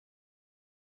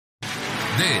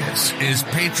This is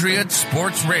Patriot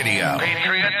Sports Radio.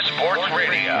 Patriot Sports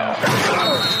Radio.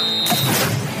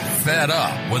 Fed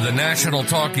up with the national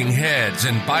talking heads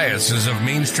and biases of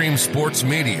mainstream sports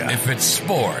media. If it's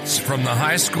sports, from the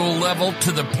high school level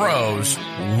to the pros,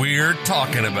 we're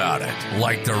talking about it.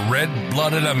 Like the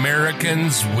red-blooded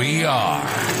Americans we are.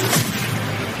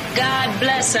 God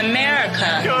bless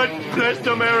America. God bless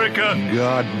America.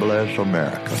 God bless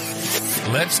America.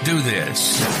 Let's do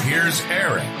this. Here's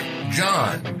Eric,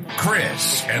 John,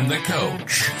 Chris, and the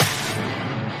coach.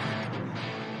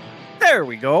 There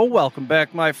we go. Welcome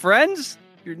back, my friends.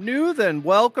 If you're new, then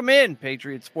welcome in.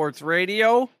 Patriot Sports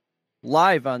Radio,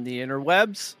 live on the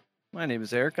interwebs. My name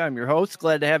is Eric. I'm your host.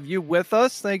 Glad to have you with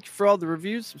us. Thank you for all the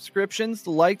reviews, subscriptions,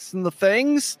 the likes, and the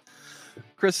things.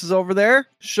 Chris is over there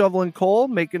shoveling coal,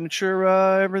 making sure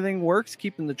everything works,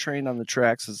 keeping the train on the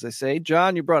tracks, as they say.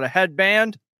 John, you brought a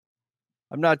headband.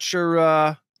 I'm not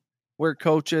sure where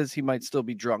Coach is. He might still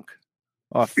be drunk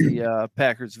off the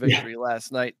Packers victory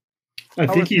last night. I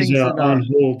think he's on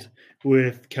hold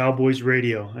with Cowboys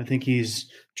radio. I think he's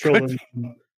trolling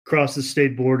across the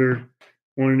state border,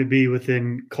 wanting to be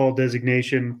within call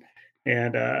designation.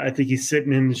 And I think he's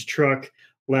sitting in his truck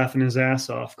laughing his ass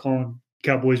off, calling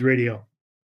Cowboys radio.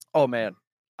 Oh, man.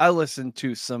 I listened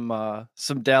to some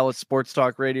Dallas sports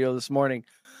talk radio this morning.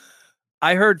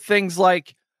 I heard things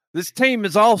like, this team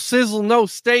is all sizzle, no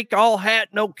steak, all hat,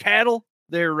 no cattle.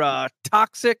 They're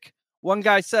toxic. One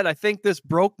guy said, I think this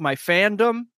broke my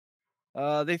fandom.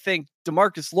 They think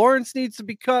DeMarcus Lawrence needs to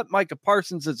be cut. Micah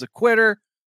Parsons is a quitter.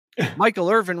 Michael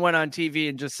Irvin went on TV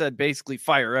and just said, basically,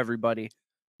 fire everybody.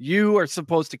 You are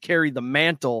supposed to carry the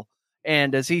mantle.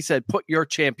 And as he said, put your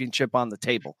championship on the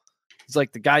table. It's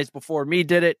like the guys before me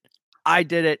did it. I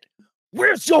did it.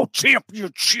 Where's your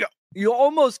championship? You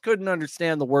almost couldn't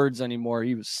understand the words anymore.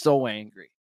 He was so angry.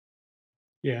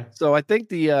 Yeah. So I think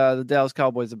the Dallas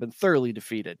Cowboys have been thoroughly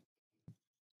defeated.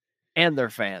 And their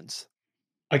fans.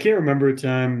 I can't remember a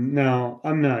time. Now, I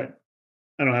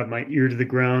don't have my ear to the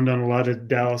ground on a lot of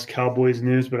Dallas Cowboys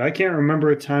news, but I can't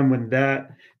remember a time when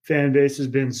that fan base has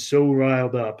been so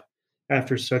riled up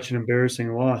after such an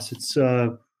embarrassing loss. It's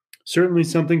certainly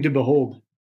something to behold.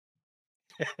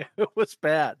 It was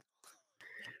bad.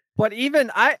 But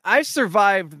even I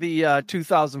survived the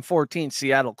 2014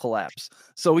 Seattle collapse.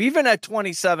 So even at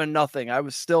 27-0, I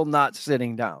was still not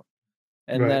sitting down.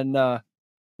 And then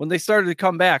when they started to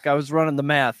come back, I was running the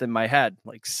math in my head,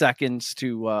 like seconds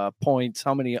to points.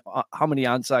 How many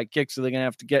onside kicks are they going to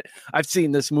have to get? I've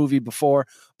seen this movie before,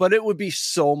 but it would be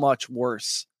so much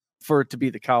worse for it to be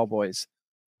the Cowboys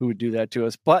who would do that to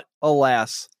us. But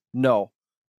alas, no.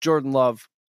 Jordan Love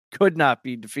could not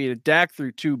be defeated. Dak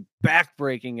threw 2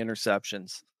 back-breaking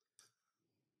interceptions.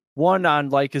 One on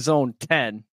like his own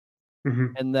 10,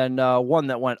 and then one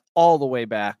that went all the way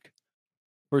back.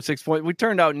 For 6 points. We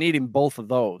turned out needing both of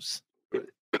those.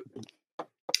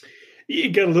 It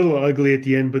got a little ugly at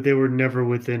the end, but they were never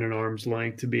within an arm's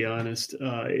length, to be honest.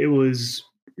 It was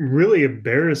really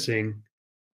embarrassing.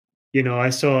 You know, I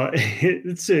saw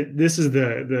this is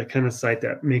the kind of sight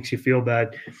that makes you feel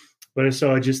bad. But I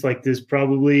saw just like this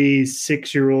probably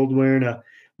 6-year-old wearing a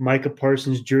Micah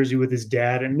Parsons jersey with his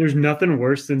dad. And there's nothing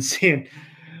worse than seeing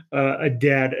a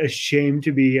dad ashamed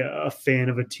to be a fan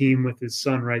of a team with his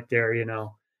son right there, you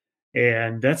know.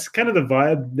 And that's kind of the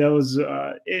vibe that was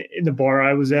in the bar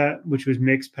I was at, which was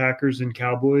mixed Packers and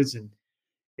Cowboys. And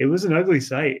it was an ugly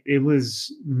sight. It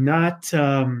was not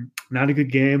a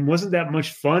good game. Wasn't that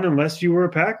much fun unless you were a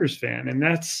Packers fan. And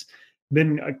that's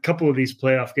been a couple of these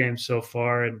playoff games so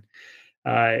far. And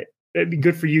it'd be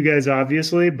good for you guys,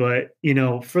 obviously. But, you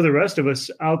know, for the rest of us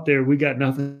out there, we got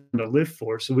nothing to live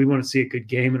for. So we want to see a good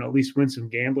game and at least win some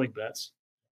gambling bets.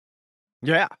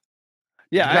 Yeah.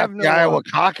 Yeah, I have the Iowa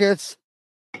caucus.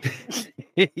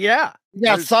 Yeah. You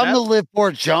got something to live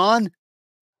for, John.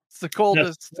 It's the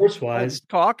coldest sports-wise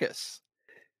caucus.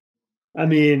 I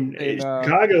mean,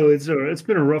 Chicago, it's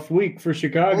been a rough week for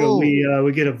Chicago. Ooh.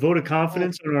 We get a vote of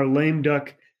confidence on our lame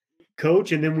duck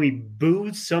coach, and then we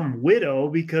booed some widow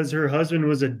because her husband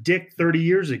was a dick 30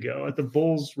 years ago at the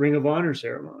Bulls Ring of Honor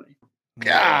ceremony.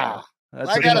 Yeah.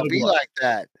 I gotta be like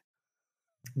that.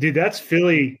 Dude, that's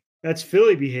Philly. That's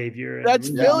Philly behavior. That's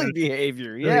Philly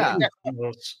behavior. Yeah.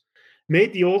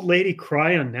 Made the old lady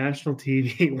cry on national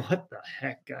TV. What the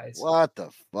heck, guys? What the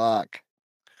fuck?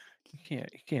 You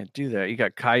can't do that. You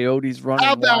got coyotes running.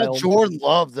 How about wild. Jordan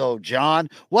Love, though, John?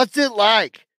 What's it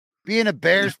like being a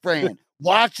Bears fan,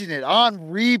 watching it on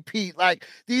repeat? Like,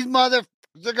 these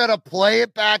motherfuckers are going to play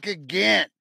it back again.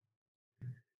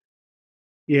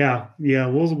 Yeah.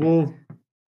 We'll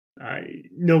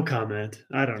no comment.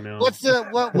 I don't know. What's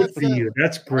you?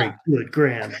 That's great. Good,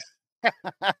 grand.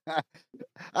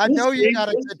 I know you got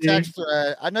a We'll good see. text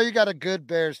thread. I know you got a good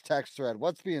Bears text thread.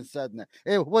 What's being said in there?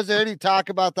 Hey, was there any talk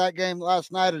about that game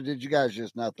last night, or did you guys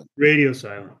just nothing? Radio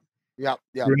silent. Yep.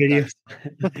 Radio.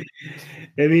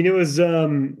 I mean, it was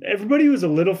everybody was a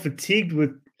little fatigued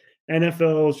with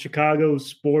NFL Chicago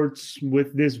sports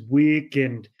with this week,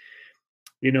 and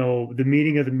the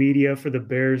meeting of the media for the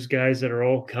Bears guys that are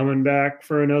all coming back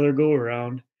for another go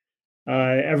around.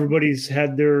 Everybody's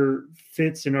had their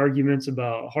fits and arguments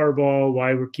about Harbaugh,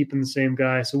 why we're keeping the same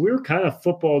guy. So we were kind of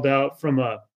footballed out from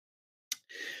an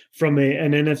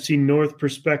NFC North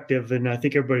perspective, and I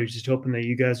think everybody's just hoping that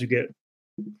you guys would get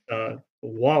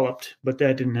walloped, but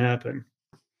that didn't happen.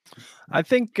 I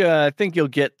think you'll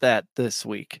get that this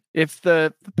week. If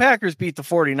the Packers beat the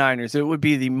 49ers, it would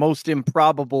be the most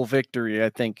improbable victory I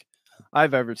think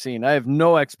I've ever seen. I have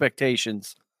no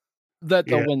expectations that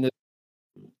they'll win this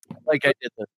like I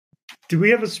did this. Do we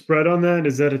have a spread on that?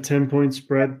 Is that a 10-point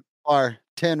spread? Or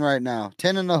 10 right now.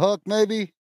 10 in the hook,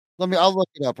 maybe? I'll look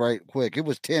it up right quick. It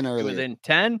was 10 earlier. Within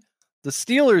 10? The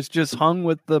Steelers just hung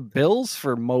with the Bills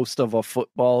for most of a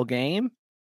football game.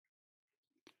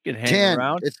 You can hang 10.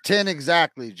 around. It's 10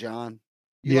 exactly, John.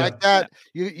 You like that?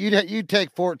 You'd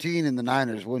take 14 in the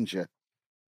Niners, wouldn't you?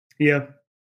 Yeah.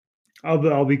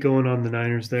 I'll be going on the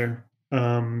Niners there.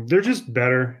 They're just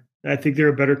better. I think they're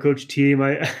a better coach team.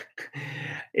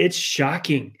 It's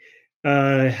shocking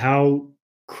how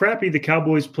crappy the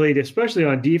Cowboys played, especially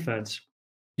on defense.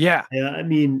 Yeah. I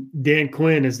mean, Dan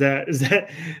Quinn, is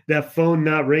that phone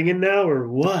not ringing now or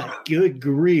what? Good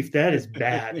grief, that is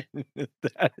bad.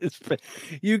 That is bad.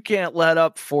 You can't let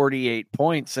up 48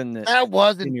 points in this. That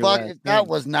wasn't fucking. That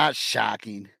was not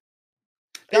shocking.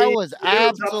 That was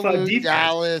absolute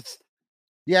Dallas.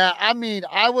 Yeah, I mean,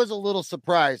 I was a little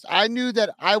surprised. I knew that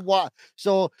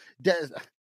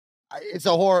it's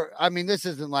a horror. I mean, this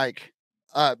isn't like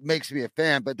makes me a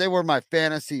fan, but they were my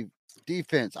fantasy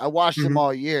defense. I watched them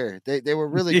all year. They were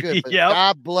really good. But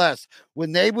God bless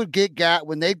when they would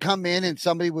when they'd come in and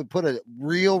somebody would put a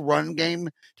real run game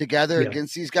together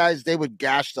against these guys, they would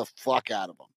gash the fuck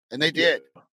out of them, and they did.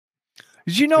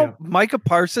 Did you know Micah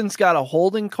Parsons got a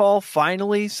holding call?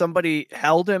 Finally, somebody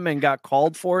held him and got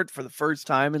called for it for the first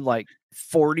time in like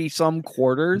 40 some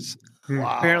quarters.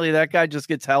 Wow. Apparently that guy just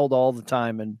gets held all the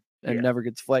time and never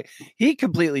gets flagged. He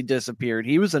completely disappeared.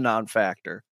 He was a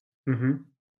non-factor. Mm-hmm.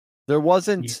 There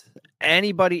wasn't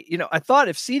anybody, I thought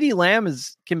if CeeDee Lamb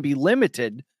can be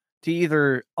limited to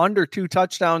either under 2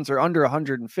 touchdowns or under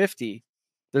 150,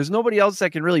 there's nobody else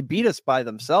that can really beat us by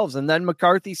themselves. And then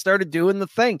McCarthy started doing the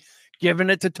thing, giving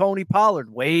it to Tony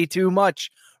Pollard way too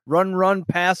much. Run,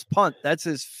 pass, punt. That's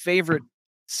his favorite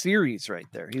series right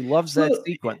there. He loves that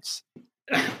sequence.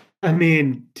 I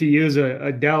mean, to use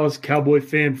a Dallas Cowboy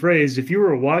fan phrase, if you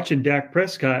were watching Dak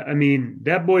Prescott, I mean,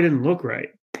 that boy didn't look right.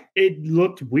 It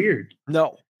looked weird.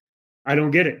 No. I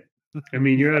don't get it. I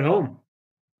mean, you're at home.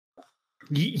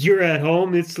 You're at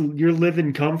home. You're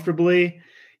living comfortably.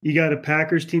 You got a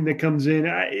Packers team that comes in.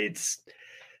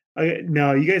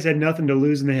 No, you guys had nothing to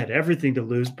lose and they had everything to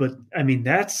lose. But, I mean,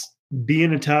 that's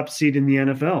being a top seed in the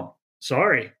NFL.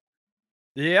 Sorry.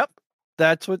 Yep.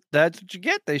 That's what you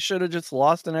get. They should have just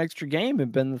lost an extra game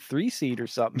and been the 3 seed or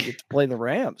something. Get to play the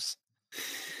Rams.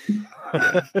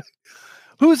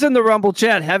 Who's in the Rumble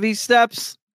chat? Heavy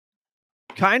Steps?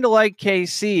 Kind of like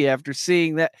KC after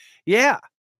seeing that. Yeah.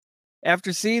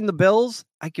 After seeing the Bills,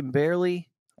 I can barely.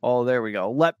 Oh, there we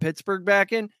go. Let Pittsburgh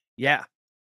back in. Yeah.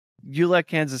 You let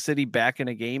Kansas City back in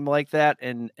a game like that,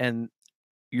 and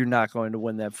you're not going to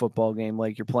win that football game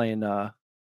like you're playing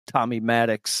Tommy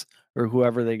Maddox or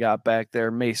whoever they got back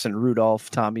there, Mason Rudolph,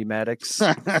 Tommy Maddox.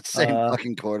 Same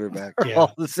fucking quarterback. Yeah.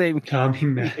 All the same. Tommy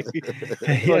Maddox.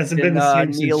 He hasn't been the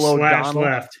same Neil since O'Donnell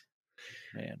left.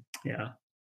 Man. Yeah.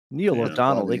 Neil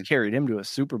O'Donnell, they carried him to a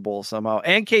Super Bowl somehow.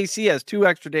 And KC has 2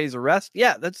 extra days of rest.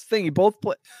 Yeah, that's the thing. You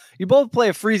both play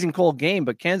a freezing cold game,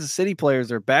 but Kansas City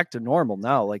players are back to normal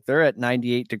now. Like they're at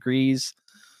 98 degrees.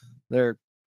 They're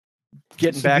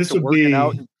getting back to working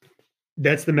out.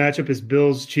 That's the matchup is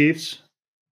Bills Chiefs.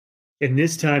 And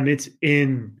this time it's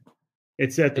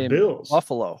at the Bills.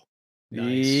 Buffalo.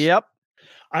 Nice. Yep.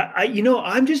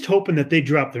 I'm just hoping that they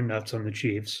drop their nuts on the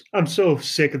Chiefs. I'm so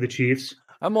sick of the Chiefs.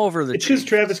 I'm over the It's because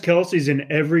Travis Kelce's in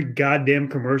every goddamn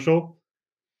commercial.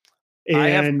 And, I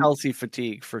have Kelce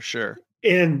fatigue for sure.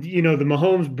 And, the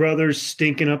Mahomes brothers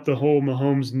stinking up the whole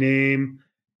Mahomes name.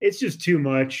 It's just too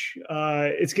much.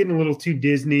 It's getting a little too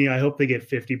Disney. I hope they get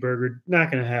 50 burgered.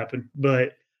 Not going to happen,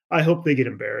 but I hope they get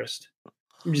embarrassed.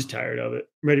 I'm just tired of it.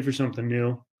 I'm ready for something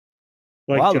new.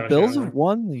 Wow, the Bills have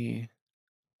won the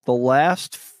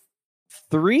last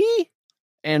 3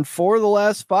 and 4 of the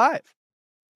last 5.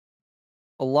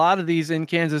 a lot of these in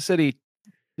Kansas City.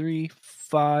 3,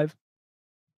 5.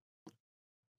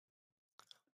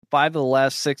 5 of the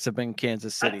last 6 have been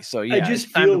Kansas City. So yeah, I just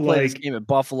it's time feel to play like this game at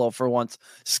Buffalo for once.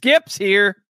 Skip's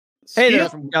here. Hey,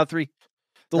 there's from Guthrie.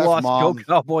 The That's lost Mom. Go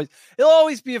Cowboys. He'll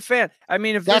always be a fan. I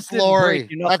mean, if That's this didn't Lori.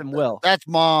 break you, nothing will. That's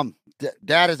Mom.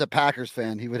 Dad is a Packers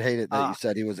fan. He would hate it that you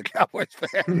said he was a Cowboys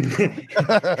fan.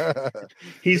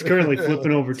 He's currently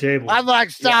flipping over tables. I'm like,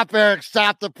 stop, Eric.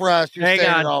 Stop the press. You're Hang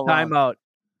saying on. it all Time wrong.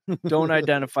 out. Don't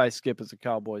identify Skip as a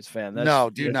Cowboys fan. That's, No,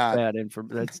 do not. Bad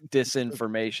that's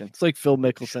disinformation. It's like Phil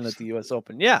Mickelson at the U.S.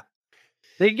 Open. Yeah.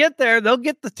 They get there. They'll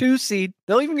get the 2 seed.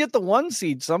 They'll even get the 1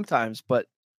 seed sometimes, but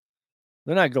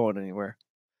they're not going anywhere.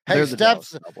 Hey, Steph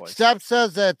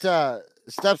says that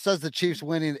Steph says the Chiefs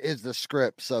winning is the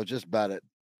script, so just bet it.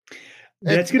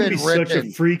 That's going to be such a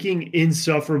freaking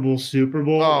insufferable Super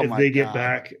Bowl if they get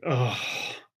back. Oh,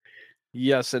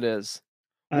 yes, it is.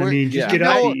 I mean, just get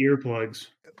out the earplugs.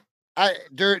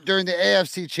 During the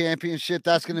AFC Championship,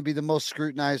 that's going to be the most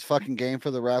scrutinized fucking game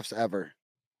for the refs ever.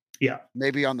 Yeah,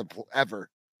 maybe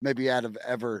maybe out of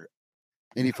ever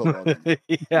any football game.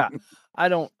 Yeah, I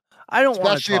don't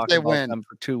want to talk if they about win them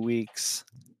for 2 weeks.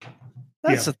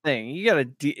 That's the thing. You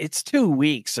got to. It's 2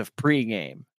 weeks of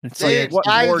pregame. It's like what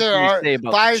more can you say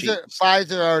about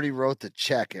Pfizer already wrote the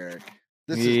check, Eric.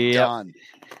 This is done.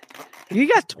 You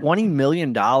got $20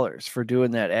 million for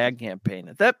doing that ad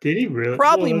campaign. That did he really?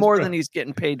 Probably more than he's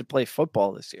getting paid to play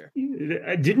football this year.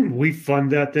 Didn't we fund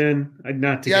that then?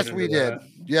 Yes, we did.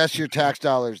 Yes, your tax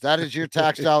dollars. That is your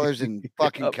tax dollars in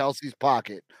fucking Kelsey's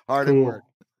pocket. Hard at work,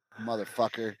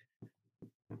 motherfucker.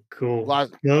 Cool. Well,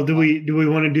 do we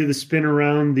want to do the spin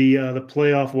around the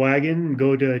playoff wagon and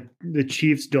go to the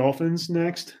Chiefs Dolphins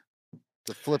next?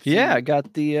 The flip. Yeah, I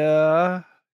got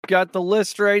the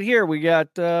list right here. We got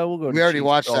we'll go. We already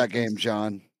watched that game,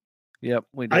 John. Yep,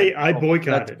 we did. I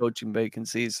boycotted coaching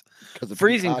vacancies. The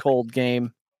freezing cold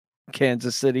game.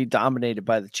 Kansas City dominated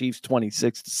by the Chiefs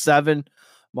 26-7.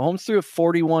 Mahomes threw it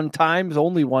 41 times,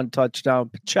 only 1 touchdown.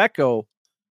 Pacheco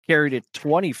carried it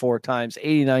 24 times,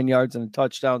 89 yards and a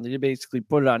touchdown. They basically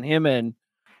put it on him and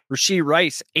Rashee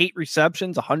Rice, 8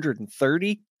 receptions,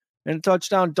 130 and a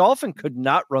touchdown. Dolphin could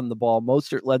not run the ball.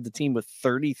 Mostert led the team with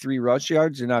 33 rush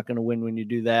yards. You're not going to win when you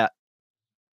do that.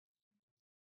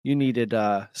 You needed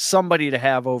somebody to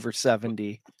have over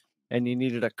 70, and you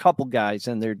needed a couple guys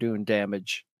in there doing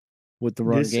damage with the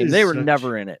run game. They were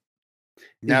never in it.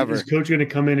 Never. Is Coach going to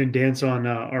come in and dance on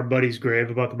our buddy's grave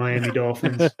about the Miami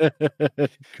Dolphins?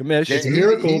 Commission. It's a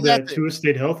miracle that Tua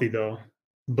stayed healthy, though.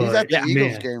 But, he's at the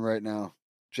Eagles game right now.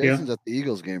 Jason's at the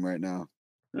Eagles game right now.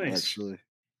 Nice. Actually.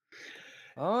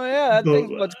 Oh, yeah. That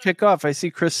thing's about to kick off. I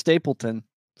see Chris Stapleton.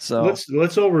 So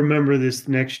let's all remember this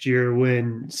next year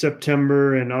when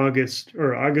September and August,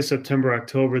 September,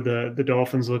 October, the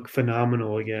Dolphins look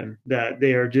phenomenal again. That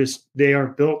they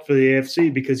aren't built for the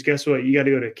AFC because guess what? You got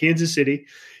to go to Kansas City.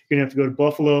 You're gonna have to go to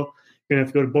Buffalo. You're gonna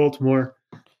have to go to Baltimore.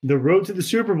 The road to the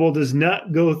Super Bowl does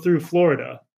not go through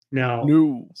Florida now.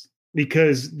 No.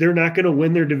 Because they're not going to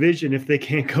win their division if they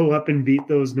can't go up and beat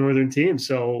those northern teams.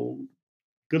 So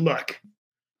good luck.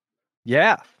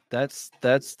 Yeah. That's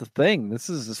the thing. This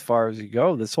is as far as you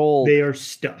go. They are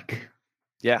stuck.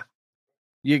 Yeah.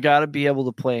 You got to be able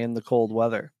to play in the cold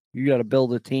weather. You got to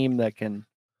build a team that can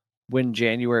win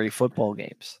January football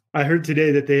games. I heard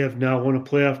today that they have now won a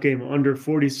playoff game under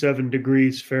 47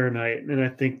 degrees Fahrenheit. And I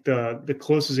think the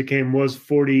closest it came was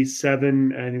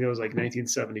 47. I think it was like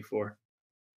 1974.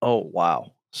 Oh,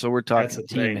 wow. So we're talking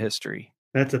team history.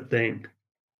 That's a thing.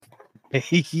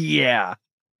 Yeah.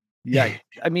 Yeah.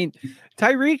 I mean,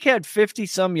 Tyreek had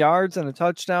 50-some yards and a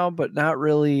touchdown, but not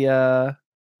really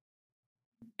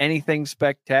anything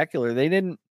spectacular.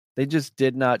 They just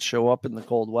did not show up in the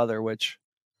cold weather, which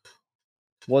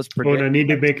was pretty. Oh, I need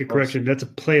to make a correction. That's a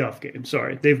playoff game.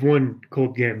 Sorry. They've won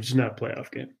cold games, just not a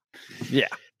playoff game. Yeah.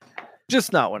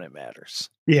 Just not when it matters.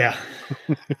 Yeah.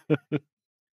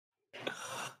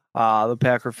 The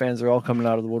Packer fans are all coming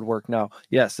out of the woodwork now.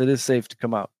 Yes, it is safe to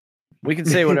come out. We can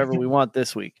say whatever we want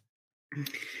this week.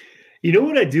 You know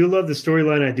what I do love? The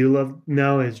storyline I do love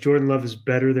now is Jordan Love is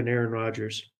better than Aaron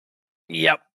Rodgers.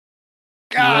 Yep.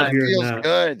 God, it feels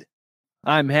good.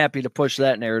 I'm happy to push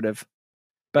that narrative.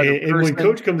 And when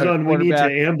Coach comes on, we need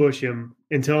to ambush him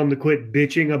and tell him to quit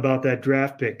bitching about that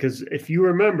draft pick. Because if you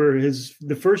remember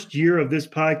the first year of this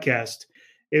podcast,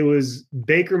 it was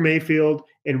Baker Mayfield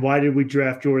and why did we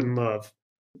draft Jordan Love?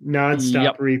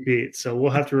 Nonstop repeat. So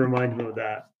we'll have to remind him of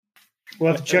that.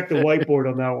 We'll have to check the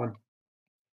whiteboard on that one.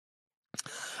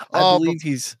 I believe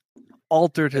he's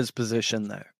altered his position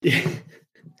there.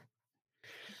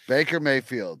 Baker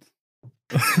Mayfield.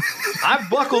 I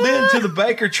buckled into the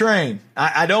Baker train.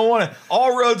 I don't want to.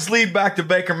 All roads lead back to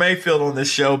Baker Mayfield on this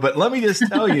show, but let me just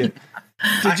tell you.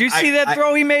 Did you see that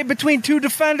throw he made between two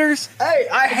defenders? Hey,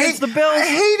 I hate the Bills. I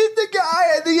hated the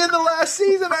guy at the end of last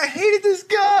season. I hated his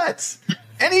guts,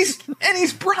 and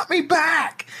he's brought me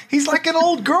back. He's like an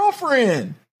old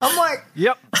girlfriend. I'm like,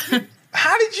 yep.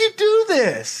 How did you do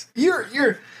this?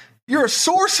 You're a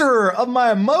sorcerer of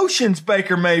my emotions,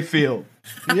 Baker Mayfield.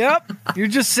 Yep. You're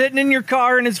just sitting in your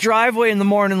car in his driveway in the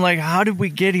morning like, how did we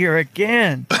get here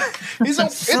again?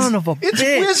 Son of a bitch.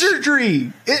 It's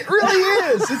wizardry. It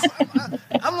really is.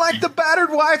 I'm like the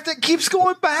battered wife that keeps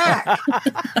going back.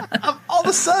 All of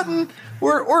a sudden,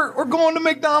 we're going to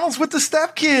McDonald's with the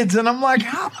stepkids, and I'm like,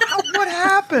 what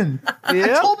happened? Yep.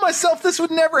 I told myself this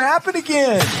would never happen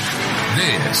again.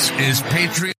 This is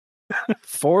Patriot.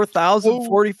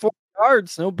 4,044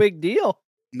 yards. No big deal.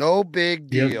 No big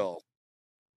deal.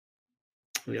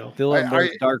 Feeling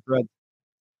dark red.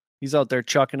 He's out there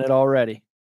chucking it already.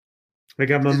 I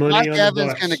got my money on the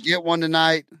Evans Bucks. Going to get one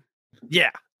tonight.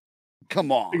 Yeah.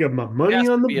 Come on. I got my money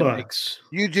on the Bucks.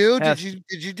 You do?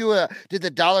 Did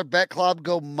the dollar bet club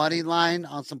go money line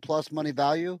on some plus money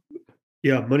value?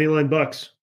 Yeah, money line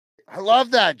Bucks. I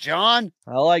love that, John.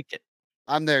 I like it.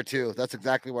 I'm there too. That's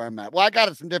exactly where I'm at. Well, I got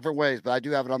it some different ways, but I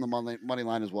do have it on the money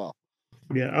line as well.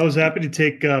 Yeah, I was happy to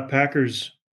take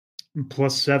Packers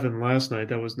 +7 last night.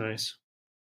 That was nice.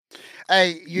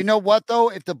 Hey, you know what though?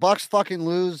 If the Bucks fucking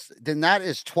lose, then that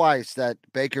is twice that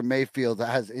Baker Mayfield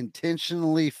has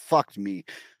intentionally fucked me.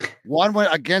 One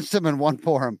went against him and one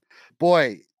for him.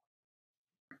 Boy.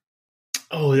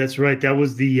 Oh, that's right. That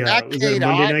was the was that a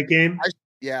Monday night game?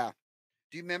 Yeah.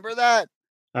 Do you remember that?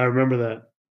 I remember that.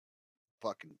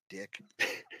 Fucking dick.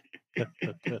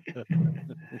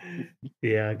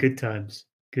 Yeah, good times.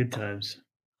 Good times.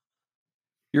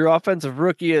 Your offensive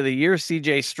rookie of the year,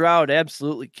 CJ Stroud,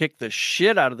 absolutely kicked the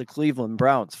shit out of the Cleveland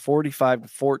Browns.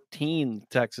 45-14,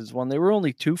 Texans won. They were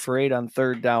only 2 for 8 on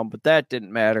third down, but that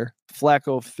didn't matter.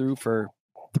 Flacco threw for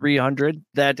 300.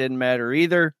 That didn't matter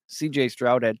either. CJ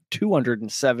Stroud had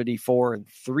 274 and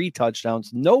 3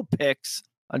 touchdowns. No picks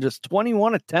on just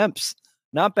 21 attempts.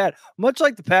 Not bad. Much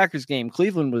like the Packers game,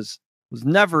 Cleveland was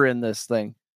never in this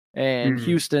thing. And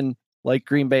Houston, like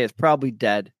Green Bay, is probably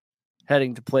dead,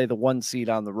 heading to play the 1 seed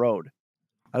on the road.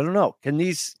 I don't know. Can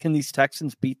these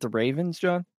Texans beat the Ravens,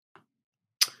 John?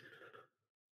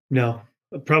 No,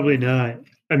 probably not.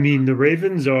 I mean, the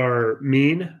Ravens are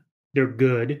mean. They're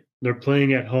good. They're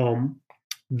playing at home.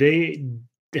 When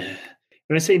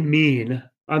I say mean,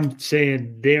 I'm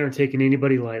saying they aren't taking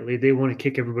anybody lightly. They want to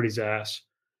kick everybody's ass,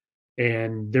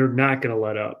 and they're not going to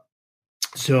let up.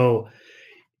 So,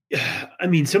 I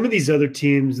mean, some of these other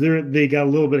teams, they got a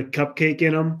little bit of cupcake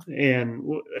in them. And,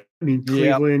 I mean,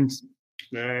 Cleveland,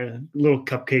 little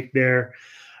cupcake there.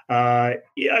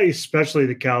 Yeah, especially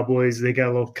the Cowboys, they got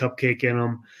a little cupcake in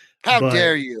them. How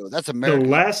dare you? That's America. The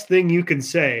last thing you can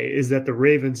say is that the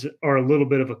Ravens are a little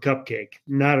bit of a cupcake.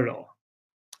 Not at all.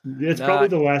 It's probably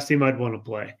the last team I'd want to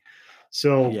play.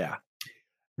 So, yeah.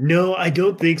 No, I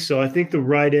don't think so. I think the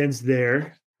right end's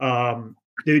there.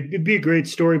 It'd be a great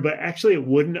story, but actually it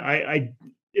wouldn't.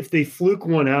 If they fluke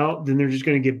one out, then they're just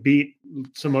going to get beat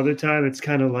some other time. It's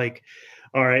kind of like,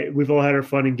 all right, we've all had our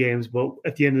fun in games, but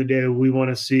at the end of the day, we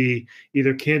want to see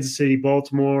either Kansas City,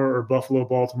 Baltimore, or Buffalo,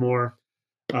 Baltimore.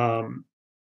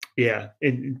 Yeah,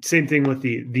 and same thing with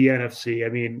the NFC. I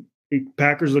mean, the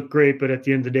Packers look great, but at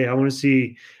the end of the day, I want to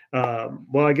see.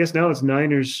 Well, I guess now it's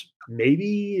Niners.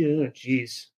 Maybe,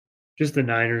 just the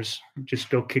Niners. Just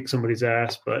go kick somebody's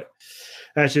ass, but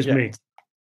that's just me.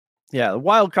 Yeah, the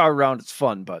wild card round is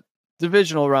fun, but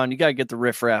divisional round, you got to get the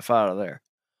riffraff out of there.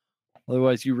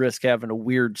 Otherwise, you risk having a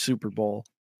weird Super Bowl.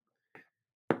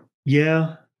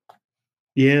 Yeah.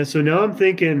 Yeah, so now I'm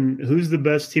thinking, who's the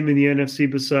best team in the NFC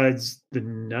besides the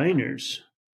Niners?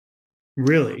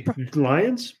 Really?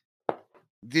 Lions?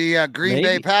 The Green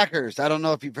Bay Packers. I don't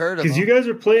know if you've heard of them. Because you guys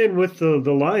are playing with the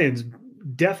Lions,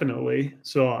 definitely.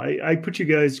 So I put you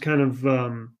guys kind of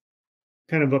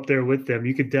up there with them.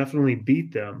 You could definitely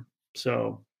beat them.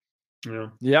 So, you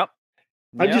know. Yep.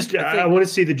 I want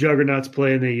to see the Juggernauts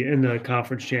play in the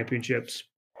conference championships.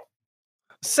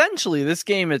 Essentially, this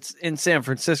game, it's in San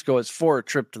Francisco. It's for a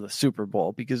trip to the Super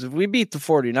Bowl, because if we beat the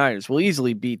 49ers, we'll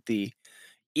easily beat the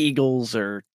Eagles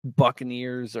or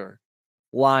Buccaneers or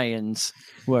Lions,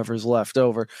 whoever's left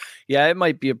over. Yeah, it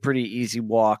might be a pretty easy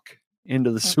walk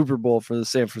into the Super Bowl for the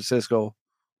San Francisco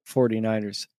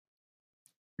 49ers.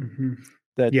 Mm-hmm.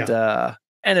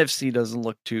 NFC doesn't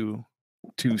look too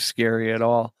scary at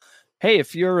all. Hey,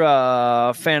 if you're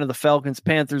a fan of the Falcons,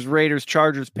 Panthers, Raiders,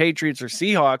 Chargers, Patriots, or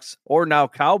Seahawks, or now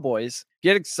Cowboys,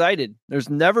 Get excited. There's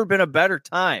never been a better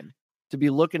time to be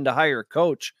looking to hire a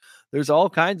coach. There's all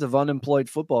kinds of unemployed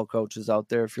football coaches out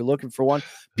there. If you're looking for one,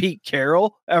 Pete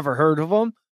Carroll, ever heard of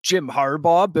him? Jim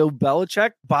Harbaugh, Bill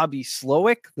Belichick, Bobby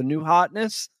Slowick, the new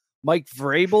hotness. Mike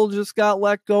Vrabel just got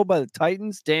let go by the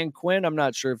Titans. Dan Quinn, I'm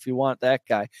not sure if you want that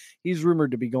guy. He's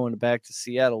rumored to be going back to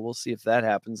Seattle. We'll see if that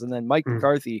happens. And then Mike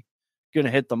McCarthy going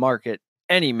to hit the market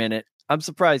any minute. I'm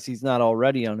surprised he's not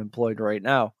already unemployed right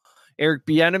now. Eric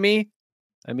Bieniemy,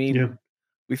 I mean,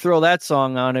 we throw that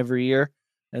song on every year.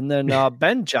 And then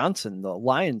Ben Johnson, the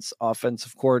Lions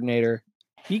offensive coordinator,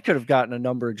 he could have gotten a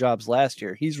number of jobs last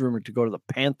year. He's rumored to go to the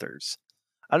Panthers.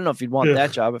 I don't know if you'd want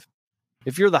that job.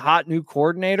 If you're the hot new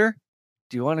coordinator,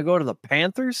 do you want to go to the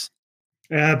Panthers?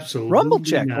 Absolutely.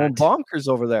 Rumblecheck going bonkers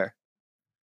over there.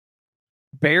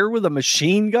 Bear with a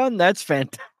machine gun? That's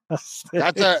fantastic.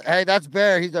 That's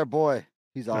Bear. He's our boy.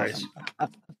 He's awesome.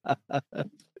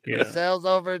 Nice. Sales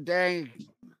over, dang.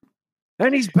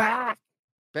 And he's back.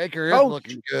 Baker is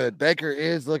looking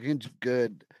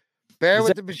good. Bear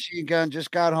with the machine gun just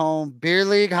got home. Beer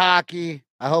league hockey.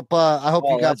 I hope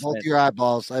you got both your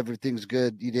eyeballs. Everything's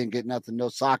good. You didn't get nothing, no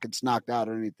sockets knocked out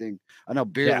or anything. I know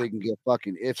beer league can get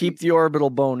fucking iffy. Keep the orbital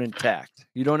bone intact.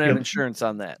 You don't have insurance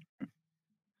on that.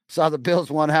 Saw the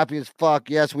Bills won, happy as fuck.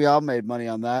 Yes, we all made money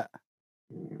on that.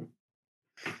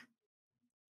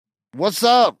 What's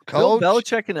up, Coach? Bill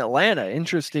Belichick in Atlanta.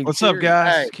 Interesting. What's up,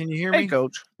 guys? Hey. Can you hear me? Hey,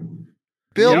 Coach.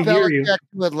 Bill Belichick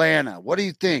to Atlanta. What do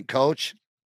you think, Coach?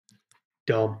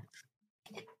 Dumb.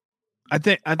 I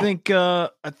think I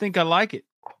like it.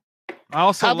 I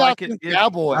also like it.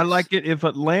 Cowboys? I like it if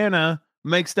Atlanta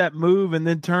makes that move and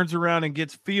then turns around and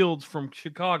gets Fields from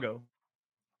Chicago.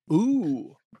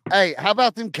 Ooh. Hey, how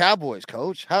about them Cowboys,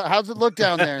 Coach? How's it look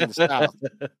down there in the South?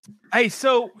 Hey,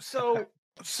 so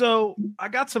I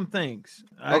got some things.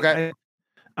 Okay.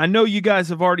 I know you guys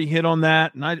have already hit on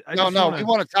that, and we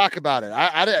want to talk about it.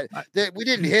 We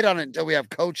didn't hit on it until we have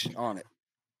Coach on it.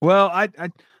 Well,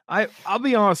 I'll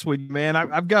be honest with you, man.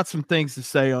 I've got some things to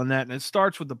say on that, and it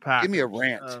starts with the Packers. Give me a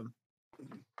rant.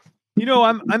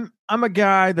 I'm a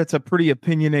guy that's a pretty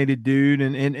opinionated dude,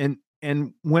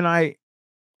 and when I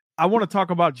want to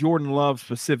talk about Jordan Love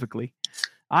specifically,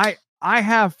 I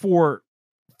have for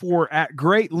at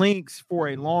great lengths for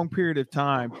a long period of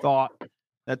time thought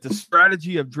that the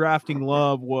strategy of drafting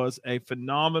Love was a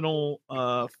phenomenal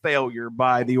failure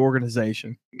by the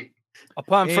organization.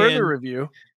 Upon further review,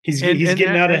 he's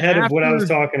getting out ahead of what I was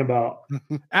talking about.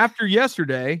 After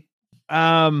yesterday,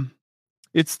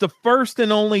 it's the first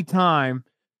and only time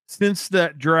since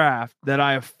that draft that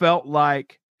I have felt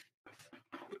like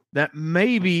that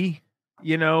maybe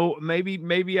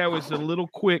I was a little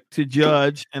quick to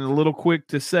judge and a little quick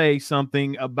to say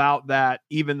something about that,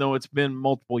 even though it's been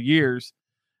multiple years.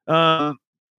 And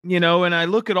I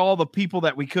look at all the people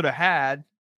that we could have had,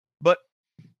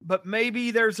 but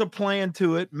maybe there's a plan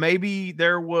to it. Maybe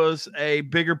there was a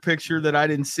bigger picture that I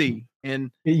didn't see.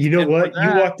 And you know what? You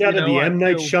walked out of the M.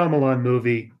 Night Shyamalan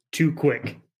movie too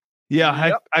quick.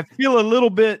 Yeah, I feel a little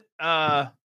bit.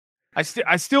 I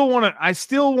still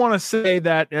want to say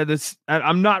that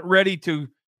I'm not ready to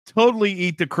totally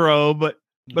eat the crow, but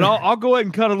I'll go ahead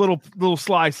and cut a little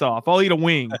slice off. I'll eat a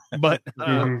wing. But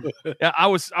I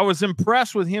was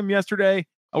impressed with him yesterday.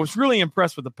 I was really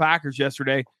impressed with the Packers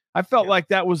yesterday. I felt like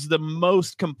that was the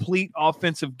most complete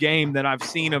offensive game that I've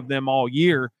seen of them all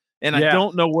year, and I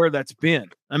don't know where that's been.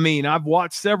 I mean, I've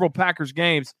watched several Packers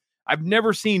games. I've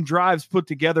never seen drives put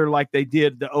together like they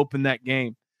did to open that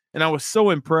game, and I was so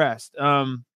impressed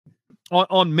on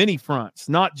many fronts,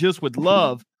 not just with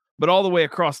Love, but all the way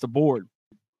across the board.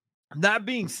 That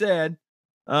being said,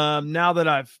 now that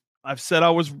I've said I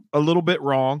was a little bit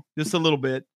wrong, just a little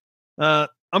bit,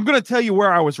 I'm going to tell you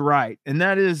where I was right, and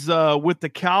that is with the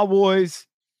Cowboys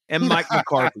and Mike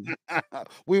McCarthy.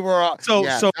 We were so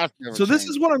this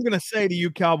is what I'm going to say to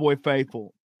you, Cowboy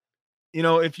faithful.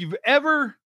 If you've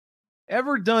ever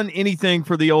done anything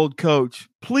for the old coach,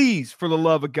 please, for the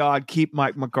love of God, keep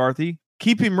Mike McCarthy.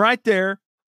 Keep him right there.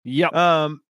 Yep.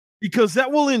 Because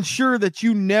that will ensure that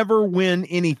you never win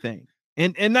anything.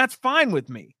 And that's fine with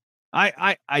me.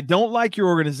 I don't like your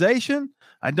organization.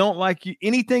 I don't like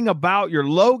anything about your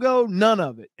logo, none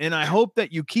of it. And I hope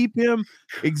that you keep him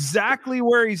exactly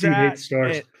where he's at.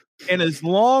 And as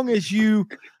long as you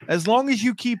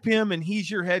keep him and he's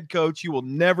your head coach, you will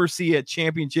never see a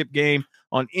championship game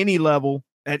on any level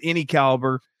at any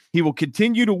caliber. He will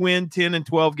continue to win 10 and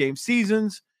 12 game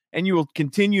seasons, and you will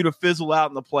continue to fizzle out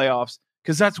in the playoffs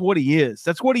because that's what he is.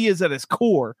 That's what he is at his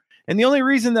core. And the only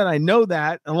reason that I know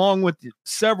that, along with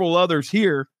several others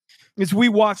here, is we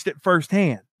watched it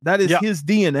firsthand. That is his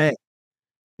DNA.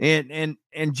 and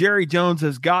Jerry Jones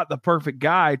has got the perfect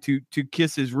guy to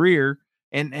kiss his rear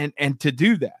and to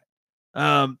do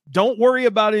that. Don't worry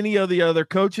about any of the other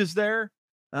coaches there.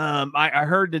 I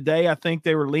heard today, I think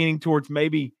they were leaning towards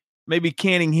maybe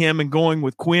canning him and going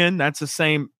with Quinn. That's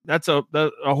a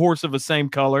horse of the same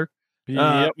color.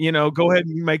 Yep. Go ahead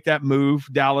and make that move,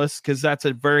 Dallas, because that's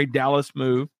a very Dallas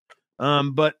move.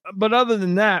 But other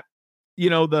than that,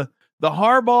 the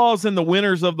Harbaughs and the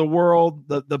winners of the world,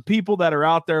 the people that are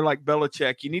out there like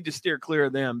Belichick, you need to steer clear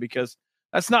of them, because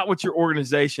that's not what your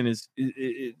organization is.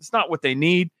 It's not what they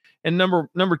need. And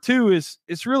number two is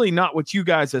it's really not what you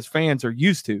guys as fans are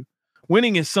used to.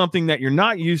 Winning is something that you're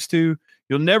not used to.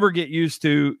 You'll never get used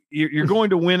to. You're going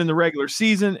to win in the regular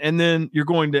season, and then you're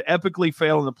going to epically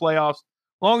fail in the playoffs,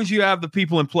 as long as you have the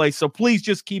people in place. So please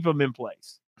just keep them in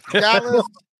place.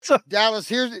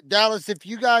 Dallas, if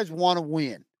you guys want to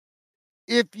win,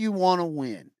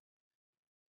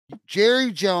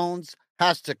 Jerry Jones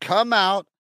has to come out.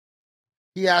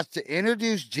 He has to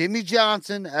introduce Jimmy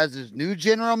Johnson as his new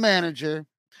general manager.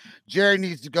 Jerry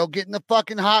needs to go get in the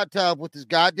fucking hot tub with his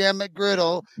goddamn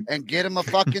McGriddle and get him a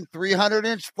fucking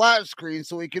 300-inch flat screen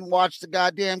so he can watch the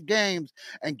goddamn games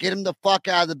and get him the fuck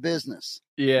out of the business.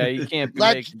 Yeah, he can't be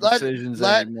making decisions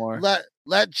anymore.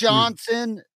 Let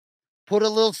Johnson put a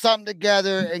little something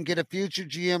together and get a future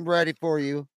GM ready for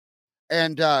you.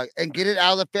 And get it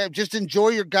out of the family. Just enjoy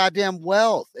your goddamn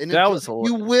wealth, and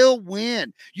you will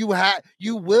win. You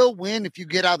will win if you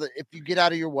get out of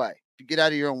your way. If you get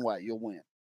out of your own way, you'll win.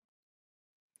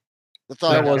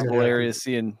 That was hilarious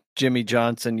seeing Jimmy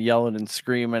Johnson yelling and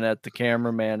screaming at the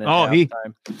cameraman at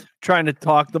halftime, trying to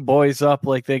talk the boys up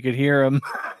like they could hear him.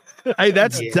 Hey,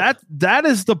 that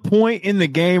is the point in the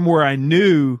game where I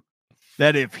knew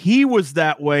that if he was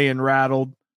that way and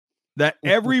rattled, that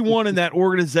everyone in that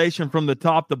organization from the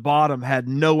top to bottom had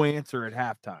no answer at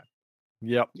halftime.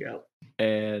 Yep.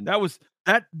 And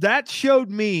that showed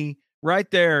me right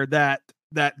there that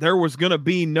there was going to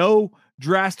be no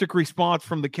drastic response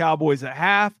from the Cowboys at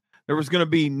half. There was going to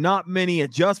be not many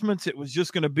adjustments. It was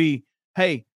just going to be,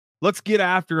 hey, let's get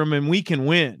after them and we can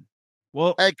win.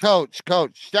 Well, hey, coach,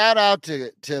 shout out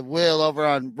to Will over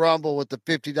on Rumble with the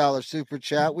 $50 super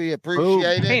chat. We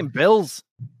appreciate it. Paying bills.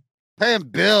 Paying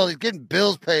bills. He's getting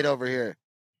bills paid over here.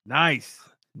 Nice.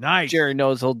 Jerry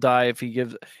knows he'll die if he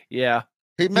gives. Yeah.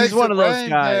 He's one of those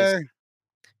guys. There.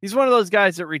 He's one of those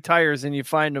guys that retires and you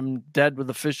find him dead with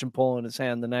a fishing pole in his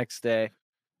hand the next day.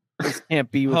 He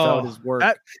can't be without his work.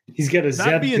 He's got a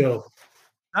Zebco.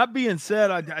 That being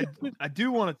said, I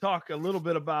do want to talk a little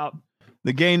bit about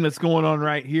the game that's going on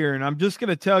right here. And I'm just going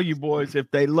to tell you boys, if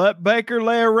they let Baker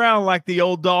lay around like the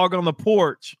old dog on the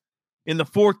porch, in the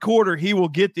fourth quarter, he will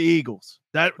get the Eagles.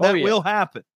 That will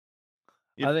happen.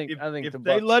 I think if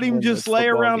they let him just lay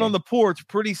around on the porch,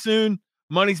 pretty soon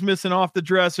money's missing off the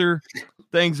dresser.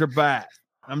 Things are bad.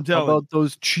 I'm telling you. About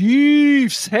those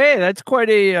Chiefs. Hey, that's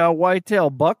quite a whitetail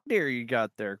buck deer you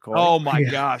got there, Coy. Oh my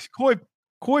gosh,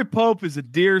 Coy Pope is a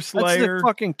deer slayer. That's the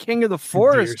fucking king of the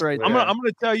forest right there. I'm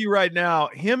gonna tell you right now,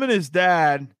 him and his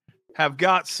dad have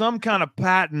got some kind of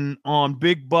patent on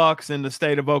big bucks in the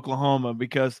state of Oklahoma,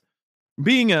 because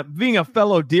being a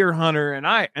fellow deer hunter, and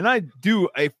I do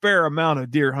a fair amount of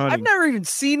deer hunting. I've never even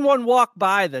seen one walk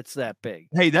by that's that big.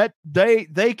 Hey,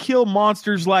 they kill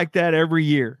monsters like that every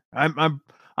year. I'm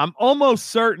almost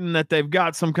certain that they've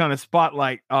got some kind of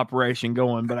spotlight operation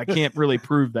going, but I can't really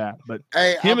prove that. But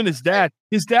hey, him and his dad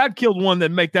killed one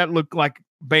that make that look like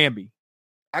Bambi.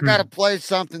 I got to play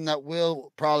something that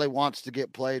Will probably wants to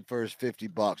get played for his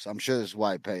 $50. I'm sure this is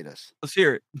why he paid us. Let's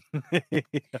hear it.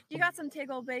 You got some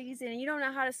tickle bitties and you don't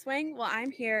know how to swing? Well, I'm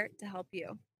here to help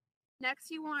you. Next,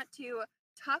 you want to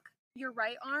tuck your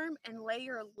right arm and lay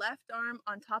your left arm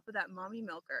on top of that mommy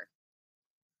milker.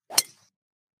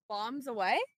 Bombs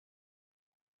away.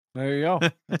 There you go.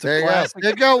 There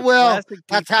you go, Will.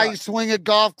 That's how you swing a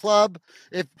golf club.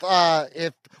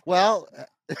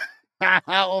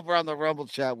 Over on the Rumble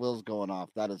chat, Will's going off.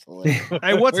 That is hilarious.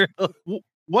 Hey,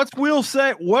 what's Will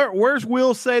say? Where's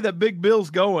Will say that Big Bill's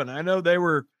going? I know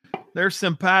they're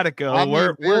simpatico.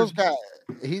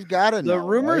 He's got it. The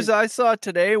rumors I saw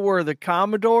today were the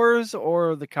Commodores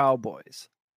or the Cowboys.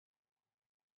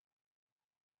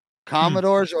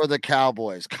 Commodores or the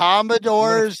Cowboys?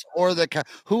 Commodores or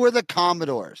who are the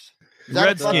Commodores?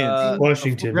 Redskins.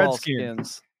 Washington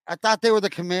Redskins. I thought they were the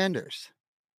Commanders.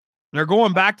 They're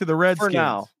going back to the Redskins. For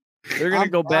now. They're going to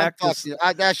go back.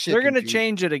 They're going to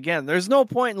change it again. There's no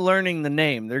point in learning the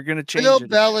name. They're going to change it. Bill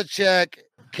Belichick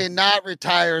cannot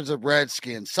retire as a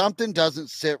Redskin. Something doesn't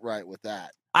sit right with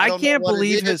that. I can't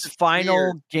believe his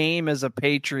final game as a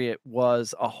Patriot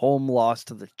was a home loss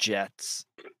to the Jets.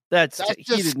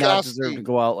 He did not deserve to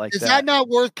go out like that. Is that not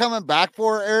worth coming back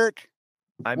for, Eric?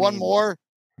 One more,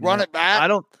 run it back.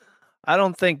 I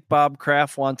don't think Bob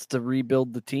Kraft wants to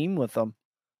rebuild the team with them.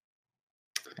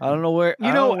 I don't know where.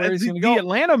 The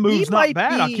Atlanta move's not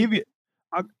bad.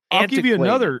 I'll give you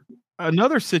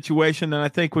another situation that I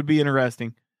think would be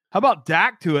interesting. How about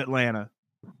Dak to Atlanta?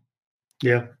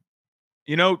 Yeah.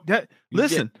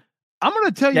 Listen, I'm going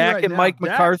to tell you Dak right and now, Mike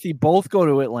McCarthy both go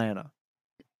to Atlanta.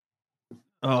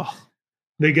 Oh,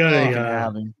 they got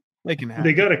they can have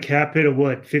they got a cap hit of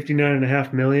what,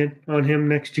 $59.5 million on him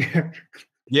next year.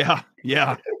 Yeah.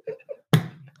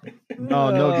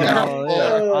 Oh, no doubt.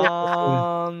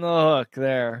 On the hook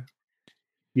there.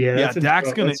 Yeah,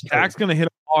 Dak's gonna hit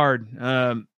hard.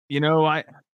 I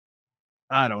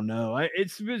don't know.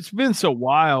 It's been so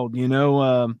wild.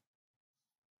 I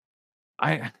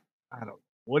don't.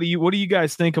 What do you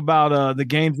guys think about the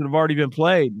games that have already been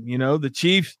played?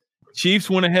 The Chiefs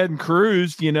went ahead and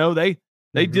cruised. They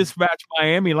dispatched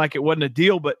Miami like it wasn't a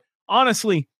deal. But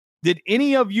honestly, did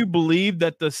any of you believe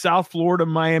that the South Florida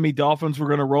Miami Dolphins were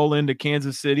going to roll into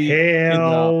Kansas City?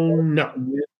 Hell no.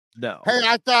 Hey,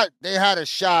 I thought they had a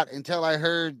shot until I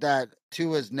heard that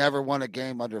Tua's never won a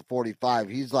game under 45.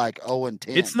 He's like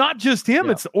 0-10. It's not just him;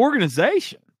 it's the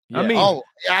organization. Yeah. I mean,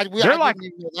 I didn't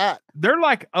even know that. They're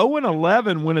like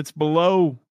 0-11 when it's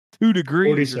below 2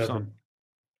 degrees 47. or something.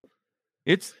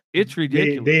 It's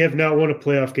ridiculous. They have not won a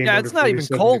playoff game. Yeah, it's not even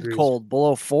cold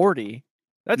below 40.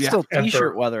 That's still ever.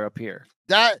 T-shirt weather up here.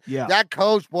 That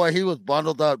coach, boy, he was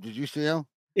bundled up. Did you see him?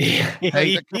 Yeah.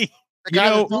 He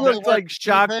looked like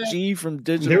Shock G from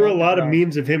Digital. There were a lot of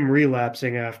memes of him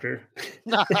relapsing after.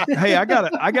 Hey, I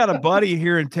got a buddy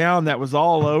here in town that was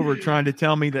all over trying to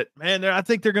tell me that, man, I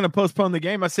think they're going to postpone the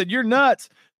game. I said, you're nuts.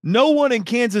 No one in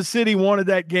Kansas City wanted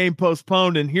that game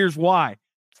postponed, and here's why.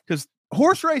 Because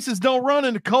horse races don't run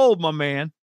in the cold, my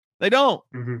man. They don't.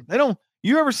 Mm-hmm. They don't.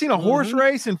 You ever seen a horse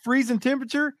race in freezing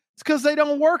temperature? It's because they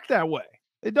don't work that way.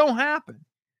 It don't happen.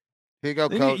 Here you go,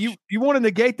 Coach. You want to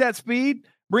negate that speed?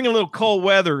 Bring a little cold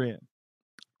weather in.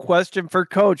 Question for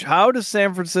Coach. How does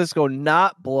San Francisco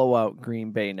not blow out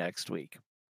Green Bay next week?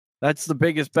 That's the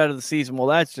biggest bet of the season. Well,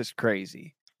 that's just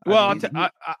crazy. Well, he said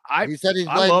he's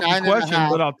I love the question,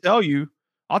 but I'll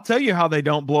tell you how they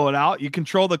don't blow it out. You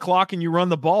control the clock and you run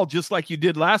the ball just like you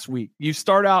did last week. You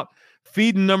start out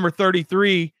feeding number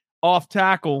 33 off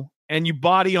tackle and you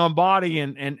body on body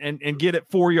and get it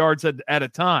 4 yards at a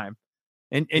time.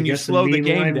 And you slow the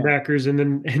game down. Linebackers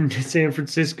in San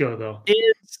Francisco, though.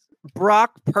 Is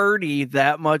Brock Purdy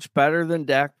that much better than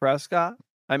Dak Prescott?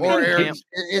 I mean, is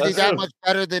he that much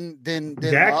better than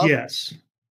Dak? Love? Yes.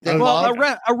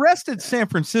 Arrested San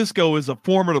Francisco is a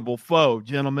formidable foe,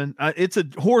 gentlemen. It's a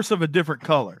horse of a different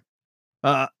color.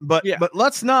 But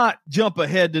let's not jump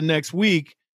ahead to next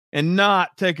week and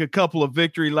not take a couple of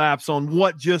victory laps on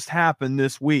what just happened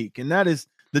this week, and that is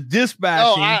the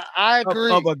dispatching I agree.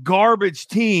 Of a garbage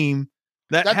team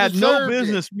that had no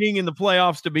business being in the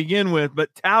playoffs to begin with, but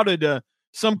touted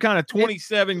some kind of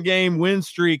 27-game win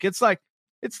streak. It's like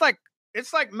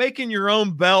making your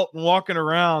own belt and walking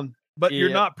around, but you're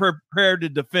not prepared to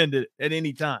defend it at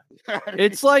any time.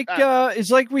 It's like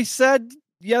we said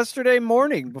yesterday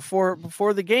morning before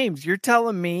the games. You're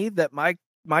telling me that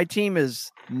my team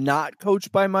is not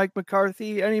coached by Mike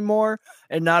McCarthy anymore,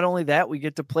 and not only that, we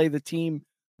get to play the team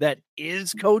that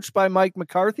is coached by Mike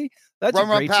McCarthy. That's a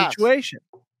great situation.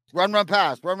 Run,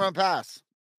 pass.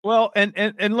 Well, and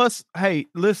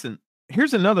listen,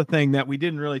 here's another thing that we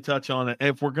didn't really touch on.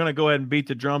 If we're going to go ahead and beat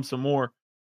the drum some more,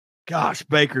 gosh,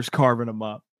 Baker's carving them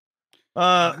up.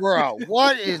 Bro,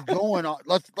 what is going on?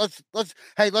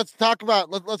 Let's talk about,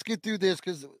 let's get through this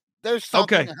because there's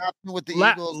something that happened with the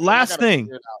Eagles.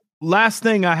 Last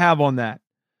thing I have on that.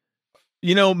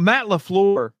 Matt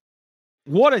LaFleur,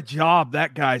 what a job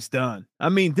that guy's done. I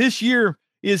mean, this year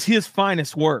is his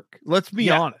finest work. Let's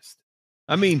be honest.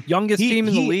 I mean, youngest team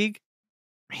in the league.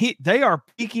 They are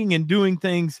peaking and doing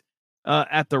things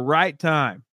at the right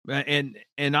time. And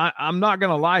I'm not going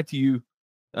to lie to you.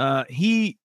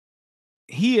 He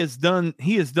has done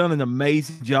an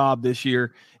amazing job this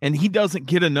year, and he doesn't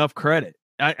get enough credit.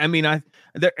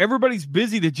 Everybody's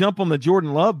busy to jump on the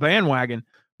Jordan Love bandwagon,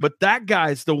 but that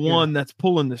guy's the one that's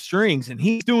pulling the strings, and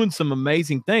he's doing some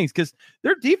amazing things because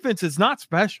their defense is not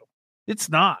special. It's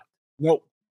not. Nope.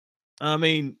 I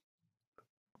mean,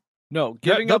 no,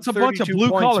 giving up a bunch of blue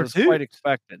collar too. Quite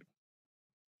expected.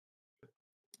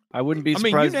 I wouldn't be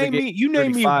surprised. You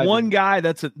name me one guy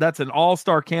that's an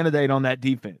all-star candidate on that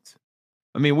defense.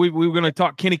 I mean, we were going to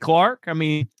talk Kenny Clark. I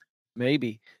mean,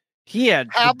 maybe he had.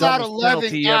 How about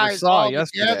 11 guys all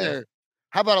together?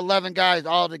 How about 11 guys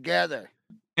all together?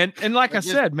 And like I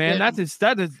said, man,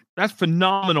 that's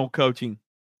phenomenal coaching.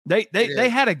 They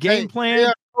had a game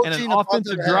plan and an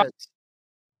offensive drop.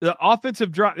 The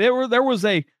offensive drop. There was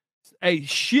a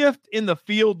shift in the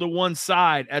field to one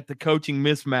side at the coaching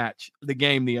mismatch the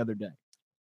game the other day.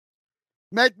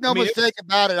 Make no mistake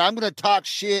about it. I'm going to talk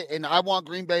shit, and I want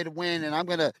Green Bay to win, and I'm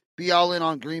going to be all in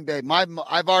on Green Bay.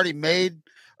 I've already made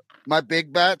my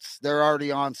big bets. They're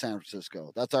already on San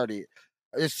Francisco. That's already.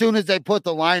 As soon as they put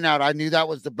the line out, I knew that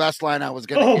was the best line I was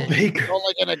going to get. Baker. It's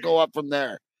only going to go up from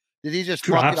there. Did he just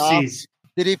fuck it off?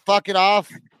 Did he fuck it off?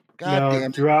 God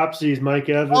damn it. Dropsies, Mike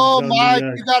Evans. Oh, Mike,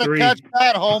 you got to catch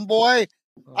that, homeboy.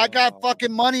 I got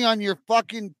fucking money on your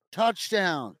fucking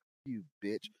touchdown, you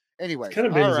bitch. Anyway, it's kind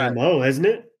of been his MO, hasn't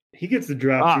it? He gets the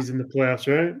dropsies in the playoffs,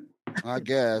 right? I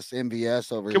guess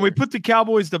MVS over here. Can we put the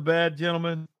Cowboys to bed,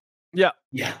 gentlemen? Yeah.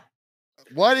 Yeah.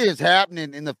 What is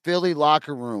happening in the Philly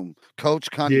locker room, Coach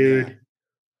Cunningham?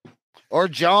 Dude. Or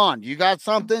John, you got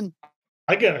something?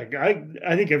 I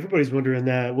think everybody's wondering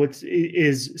that.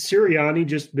 Is Sirianni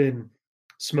just been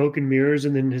smoke and mirrors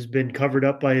and then has been covered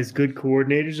up by his good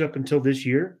coordinators up until this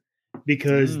year?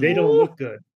 Because they don't look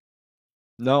good.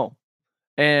 No.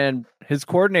 And his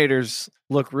coordinators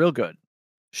look real good.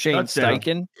 Shane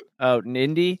Steichen out in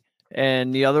Indy,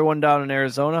 and the other one down in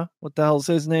Arizona. What the hell's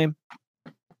his name?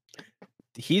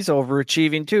 He's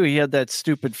overachieving too. He had that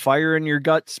stupid fire in your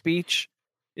gut speech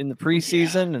in the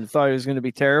preseason and thought it was going to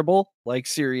be terrible, like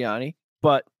Sirianni,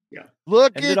 but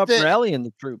ended up rallying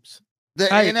the troops. The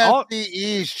NFC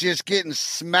East just getting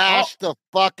smashed the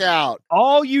fuck out.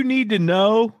 All you need to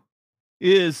know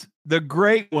is the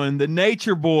great one, the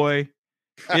nature boy,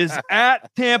 is at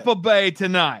Tampa Bay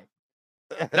tonight.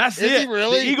 That's it.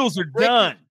 Really? The Eagles are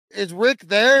done. Is Rick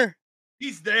there?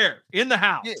 He's there in the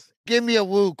house. Give me a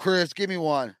woo, Chris. Give me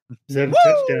one. Is that a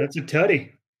touchdown? That's a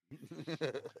tutty.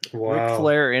 Wow. Ric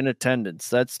Flair in attendance.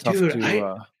 That's tough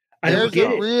to.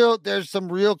 There's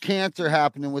some real cancer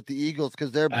happening with the Eagles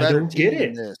because they're better team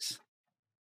than this.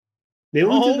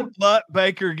 Don't let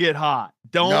Baker get hot.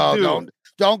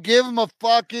 Don't give him a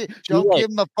fucking give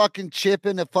him a fucking chip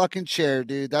in a fucking chair,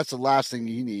 dude. That's the last thing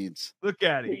he needs. Look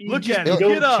at him. Look at him.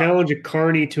 Don't challenge a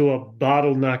carny to a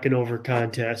bottle knocking over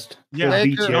contest. Yeah,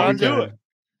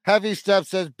 Heavy Step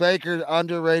says Baker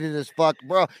underrated as fuck.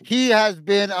 Bro, he has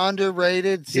been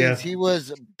underrated since he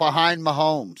was behind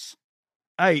Mahomes.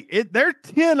 Hey, they're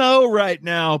 10-0 right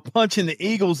now, punching the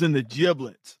Eagles in the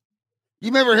giblets. You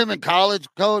remember him in college,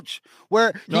 Coach,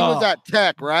 where he was at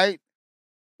Tech, right?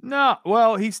 No,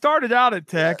 well, he started out at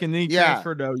Tech and then he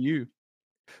transferred to OU.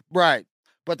 Right.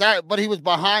 But he was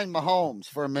behind Mahomes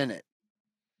for a minute.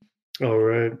 All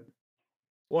right.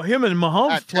 Well, him and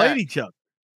Mahomes played each other.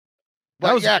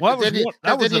 That was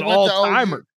an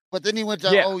all-timer. But then he went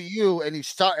to OU and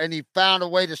he found a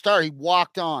way to start. He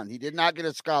walked on. He did not get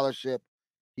a scholarship.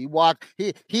 He walked.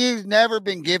 He's never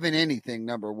been given anything,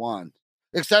 number one.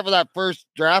 Except for that first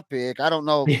draft pick. I don't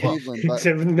know Cleveland. But...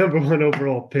 Except for the number one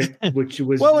overall pick, which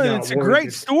was it's a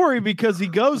great story because he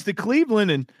goes to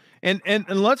Cleveland and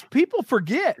let's people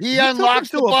forget. He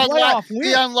unlocked the Bud Light.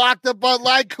 He unlocked the Bud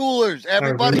Light coolers.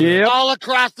 Everybody all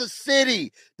across the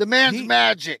city. The man's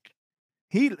magic.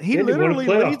 He literally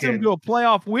leads them to a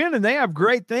playoff win, and they have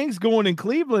great things going in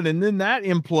Cleveland, and then that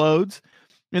implodes.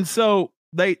 And so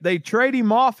they trade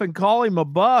him off and call him a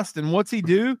bust. And what's he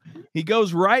do? He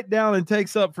goes right down and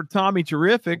takes up for Tommy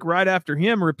Terrific right after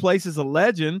him, replaces a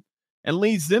legend, and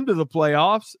leads them to the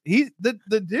playoffs. The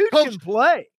dude can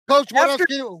play. Coach, what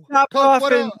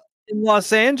else in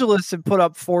Los Angeles and put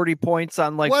up 40 points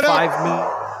on 5 minutes?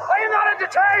 Are you not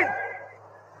entertained?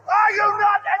 Are you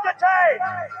not entertained?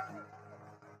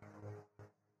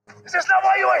 Is this not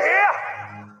why you are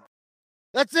here?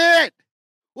 That's it.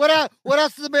 What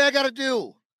else does the man got to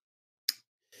do?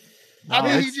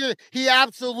 I mean, he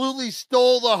absolutely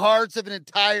stole the hearts of an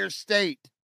entire state.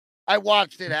 I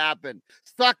watched it happen.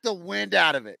 Sucked the wind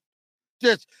out of it.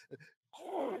 Just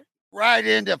right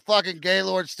into fucking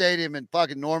Gaylord Stadium in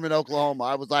fucking Norman, Oklahoma.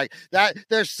 I was like,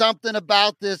 there's something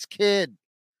about this kid.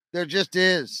 There just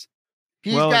is.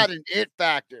 He's got an it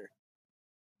factor.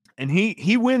 And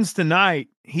he wins tonight.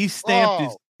 He's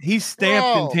stamped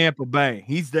in Tampa Bay.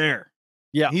 He's there.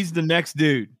 Yeah. He's the next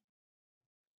dude.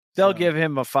 They'll give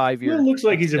him a 5-year. It looks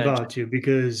like he's about to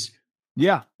because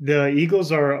the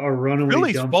Eagles are a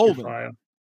runaway dumpster fire.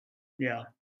 Yeah.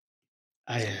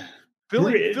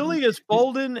 Philly is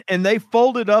folding, and they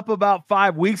folded up about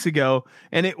 5 weeks ago,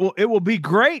 and it will be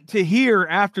great to hear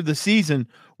after the season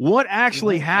what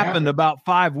actually happened about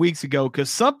 5 weeks ago because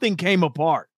something came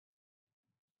apart.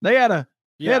 They had a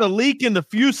leak in the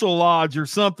fuselage or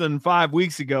something 5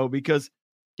 weeks ago because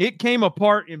It came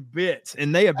apart in bits,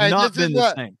 and they have not been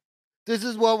the same. This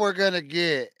is what we're gonna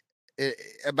get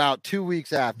about 2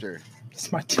 weeks after.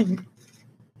 It's my team.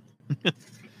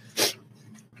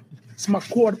 It's my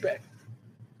quarterback.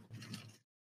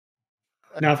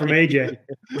 Now from AJ.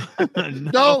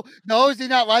 No, is he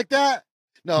not like that?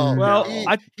 No. Well,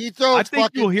 he throws. I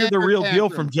think you'll hear the real deal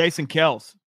from Jason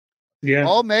Kelce. Yeah.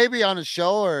 Oh, maybe on a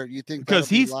show, or you think because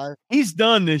he's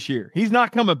done this year. He's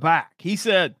not coming back. He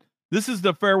said this is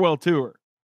the farewell tour.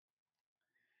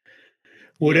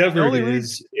 Whatever it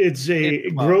is, it's a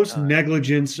gross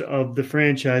negligence of the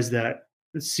franchise that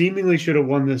seemingly should have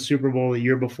won the Super Bowl the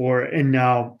year before, and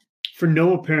now, for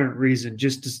no apparent reason,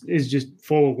 is just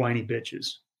full of whiny bitches.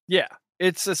 Yeah,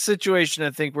 it's a situation,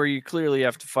 I think, where you clearly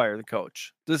have to fire the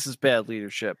coach. This is bad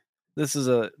leadership. This is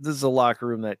a locker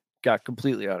room that got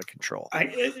completely out of control.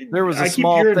 There was a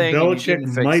small thing.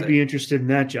 Belichick might be interested in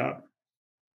that job.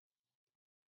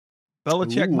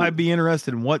 Belichick might be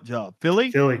interested in what job?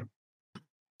 Philly.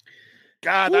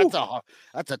 God,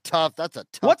 that's a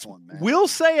tough one, man. Will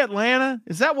say Atlanta?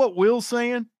 Is that what Will's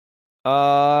saying?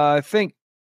 I think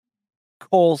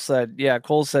Cole said. Yeah,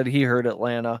 Cole said he heard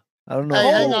Atlanta. I don't know.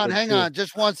 Hey, hang on,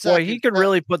 just 1 second. Boy, he could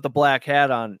really put the black hat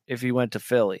on if he went to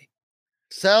Philly.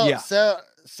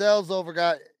 Sales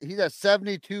over he's at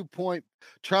 72 point.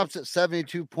 Trump's at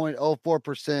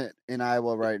 72.04% in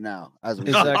Iowa right now. As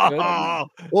we said,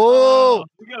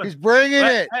 he's bringing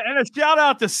it. And a shout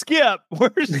out to Skip.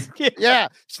 Where's Skip? Yeah,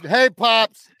 hey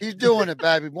Pops, he's doing it,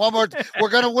 baby. One more. We're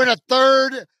gonna win a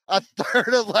third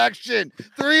election,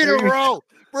 3 in a row.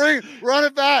 Run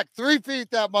it back 3 feet,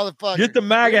 that motherfucker. Get the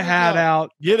MAGA hat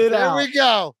out. Get it out. There we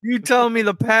go. You telling me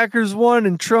the Packers won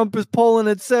and Trump is polling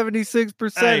at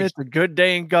 76%? Hey. It's a good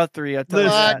day in Guthrie. I tell you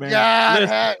that, man.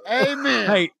 God, amen.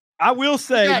 Hey, I will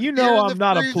say, I'm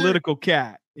not a political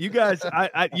cat. You guys,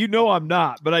 I'm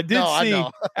not. But I did see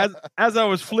as I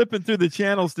was flipping through the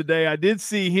channels today, I did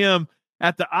see him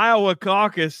at the Iowa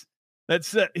caucus. That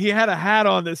said, he had a hat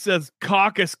on that says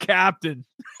 "Caucus Captain."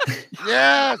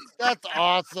 Yes, that's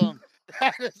awesome.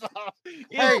 That is awesome.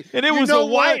 Hey, and it was a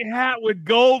white hat with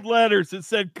gold letters that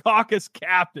said "Caucus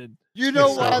Captain." You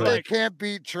know why they can't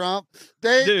beat Trump?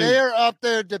 They are up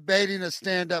there debating a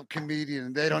stand-up comedian,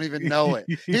 and they don't even know it.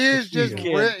 He is just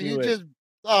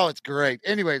oh, it's great.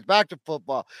 Anyways, back to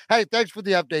football. Hey, thanks for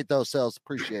the update, though, Sales.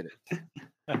 Appreciate it.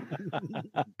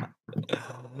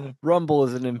 Rumble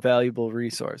is an invaluable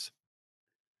resource.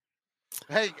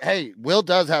 Hey, Will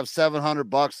does have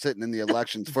 $700 sitting in the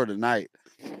elections for tonight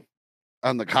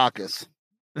on the caucus.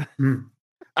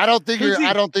 I don't think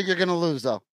you're gonna lose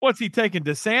though. What's he taking?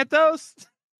 DeSantos?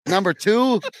 Number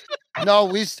 2? No,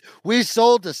 we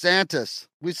sold DeSantis.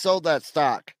 We sold that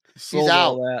stock. He's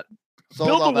out.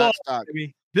 Sold all that stock.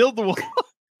 Baby. Build the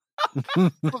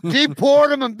wall. Keep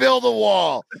pouring them and build the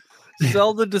wall.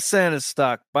 Sell the DeSantis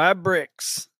stock. Buy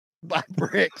bricks. Buy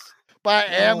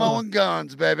ammo and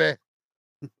guns, baby.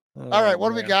 All right, what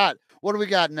do we got? What do we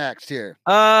got next here?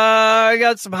 I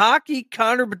got some hockey.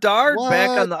 Connor Bedard back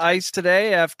on the ice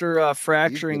today after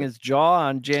fracturing his jaw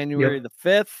on January the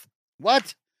 5th.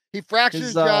 What? He fractured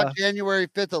his jaw January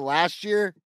 5th of last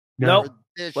year? No,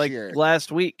 this year.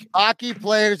 Last week. Hockey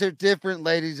players are different,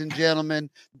 ladies and gentlemen.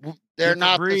 They're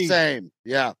not the same.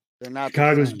 Yeah, they're not.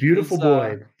 Chicago's beautiful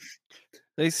boy.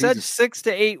 They said 6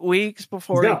 to 8 weeks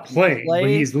before he's not playing, but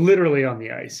he's literally on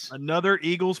the ice. Another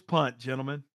Eagles punt,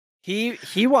 gentlemen.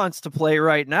 He wants to play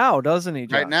right now, doesn't he,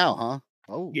 John? Right now, huh?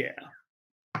 Oh, yeah.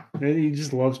 He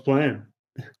just loves playing.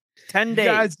 10 days.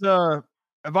 Guys,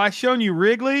 have I shown you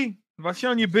Wrigley? Have I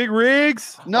shown you Big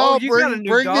Rigs? No, bring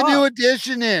the new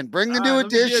edition in. Bring the new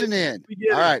edition in.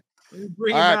 All right.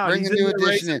 Bring the new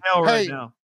edition in.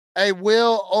 Hey,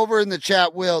 Will, over in the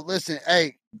chat, Will, listen,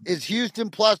 hey, is Houston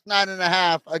plus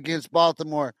 9.5 against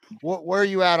Baltimore? Where are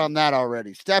you at on that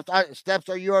already? Steps,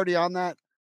 are you already on that?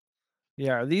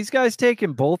 Yeah, are these guys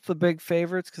taking both the big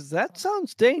favorites? Because that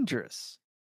sounds dangerous.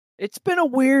 It's been a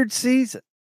weird season.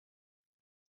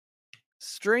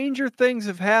 Stranger things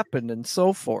have happened and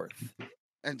so forth.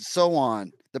 And so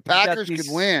on. The Packers could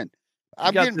win.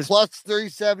 I'm getting plus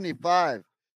 375.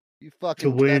 You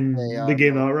fucking to win the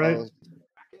game outright. Look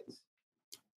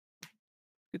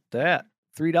at that.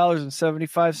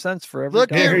 $3.75 for every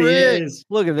Look at Rick.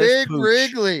 Look at this. Big pooch.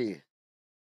 Wrigley.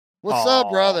 What's up,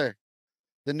 brother?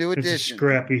 The new edition.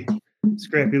 Scrappy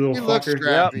little fucker.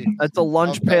 Scrappy. Yep. That's a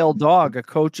lunch pail dog, a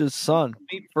coach's son.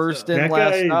 First in,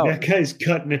 last out. That guy's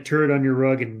cutting a turd on your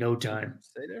rug in no time.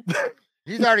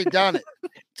 He's already done it.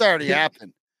 It's already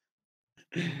happened.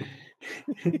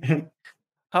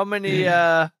 How many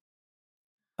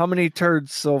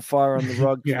turds so far on the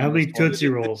rug? Yeah, how many Tootsie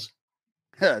Rolls?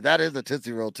 That is a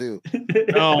Tootsie Roll too.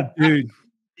 Oh, dude.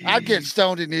 I'd get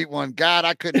stoned and eat one. God,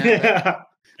 I couldn't have that.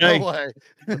 No way.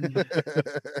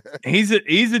 He's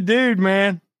a dude,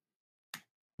 man.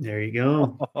 There you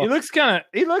go. He looks kind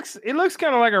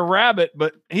of like a rabbit,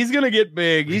 but he's gonna get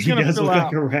big. He does fill look out.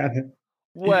 like a rabbit.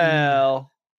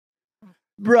 Well,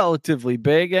 relatively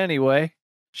big anyway.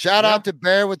 Shout out to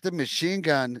Bear with the machine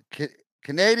gun.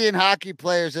 Canadian hockey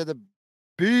players are the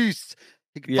beasts.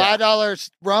 $5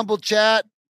 Rumble chat.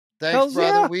 Thanks, Hells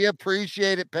brother. yeah. We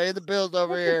appreciate it. Pay the bills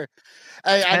over here.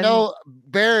 Hey, I know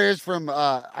Bear is from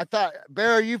I thought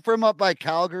Bear, are you from up by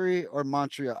Calgary or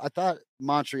Montreal? I thought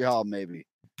Montreal, maybe.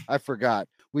 I forgot.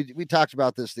 We talked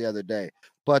about this the other day.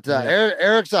 But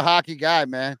Eric's a hockey guy,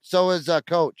 man. So is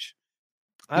Coach.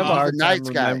 I have a hard time Knights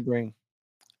guy. remembering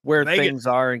where things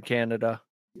are in Canada.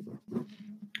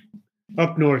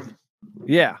 Up north.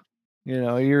 Yeah.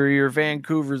 Your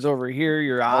Vancouver's over here,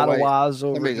 your Ottawa's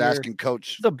over Somebody's here. asking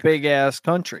Coach. It's a big ass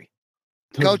country.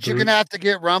 Coach, you're gonna have to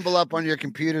get Rumble up on your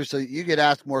computer so you get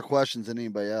asked more questions than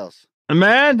anybody else.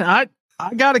 Man, I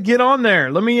gotta get on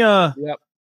there. Let me Yep.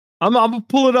 I'm gonna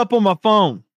pull it up on my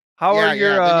phone. How are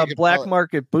your black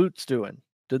market boots doing?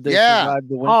 Did they survive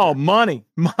the winter? Oh, money.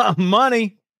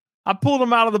 Money. I pulled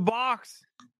them out of the box.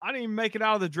 I didn't even make it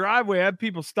out of the driveway. I had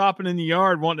people stopping in the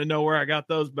yard wanting to know where I got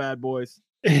those bad boys.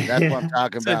 That's what I'm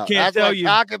talking about. That's what I'm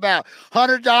talking about.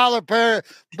 $100 pair of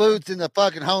boots in the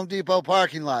fucking Home Depot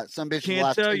parking lot. Some bitch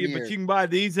Can't tell you, but you can buy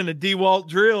these in a DeWalt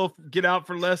drill. Get out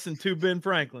for less than 2 Ben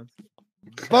Franklin.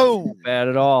 Boom. Not bad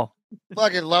at all.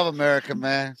 Fucking love America,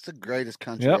 man. It's the greatest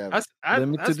country ever.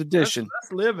 Limited edition.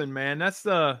 That's living, man. That's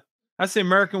the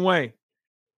American way.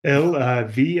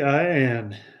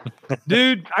 LIVIN.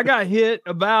 Dude, I got hit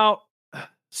about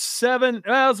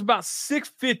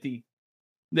 6:50.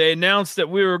 They announced that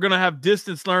we were going to have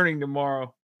distance learning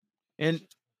tomorrow. And,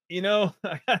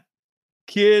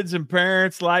 kids and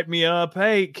parents light me up.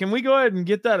 Hey, can we go ahead and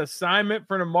get that assignment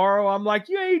for tomorrow? I'm like,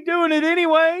 you ain't doing it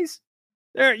anyways.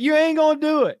 You ain't going to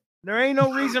do it. There ain't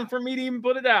no reason for me to even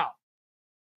put it out.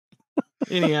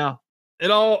 Anyhow,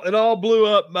 it all blew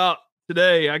up about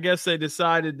today. I guess they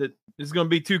decided that it's going to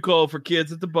be too cold for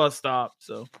kids at the bus stop.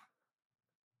 So,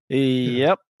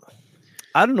 yep.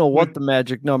 I don't know what the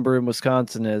magic number in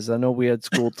Wisconsin is. I know we had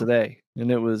school today,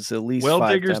 and it was at least well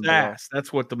 5 digger's below. ass.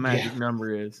 That's what the magic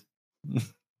number is.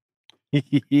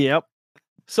 Yep.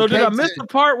 So did I miss the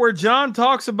part where John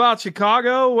talks about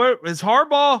Chicago? Where is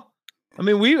Harbaugh? I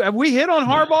mean, we hit on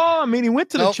Harbaugh. I mean, he went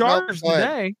to the Chargers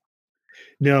today.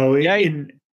 No,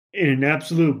 in an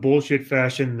absolute bullshit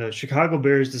fashion, the Chicago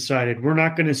Bears decided we're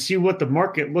not going to see what the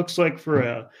market looks like for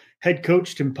a head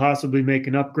coach to possibly make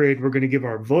an upgrade. We're going to give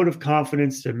our vote of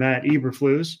confidence to Matt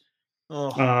Eberflus.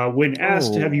 When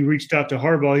asked, have you reached out to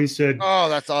Harbaugh? He said,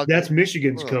 that's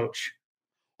Michigan's coach.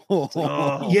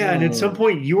 Yeah, and at some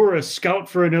point you were a scout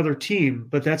for another team,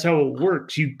 but that's how it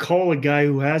works. You call a guy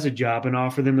who has a job and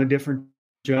offer them a different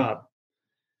job.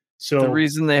 So the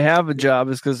reason they have a job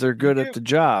is because they're good at the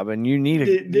job, and you need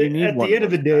it. At the end of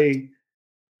the day,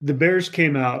 the Bears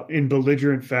came out in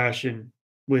belligerent fashion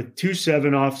with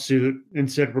 2-7 offsuit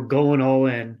and said, we're going all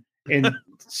in. And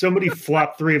somebody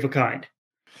flopped 3 of a kind.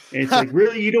 And it's like,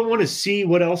 really, you don't want to see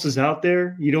what else is out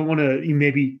there? You don't want to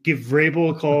maybe give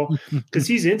Vrabel a call? Because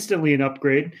he's instantly an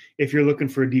upgrade if you're looking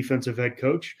for a defensive head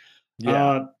coach.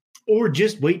 Yeah. Or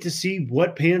just wait to see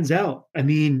what pans out. I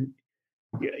mean,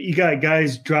 you got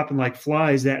guys dropping like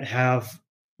flies that have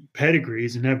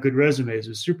pedigrees and have good resumes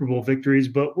with Super Bowl victories,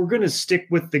 but we're going to stick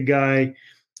with the guy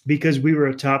because we were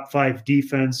a top 5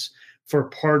 defense for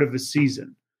part of a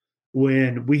season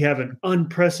when we have an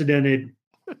unprecedented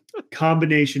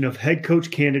combination of head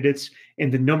coach candidates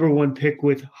and the number 1 pick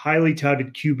with highly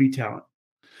touted QB talent.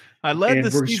 I led and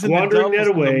the we're season squandering that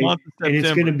away, and it's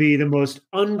going to to be the most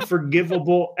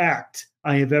unforgivable act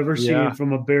I have ever seen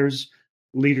from a Bears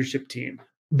leadership team.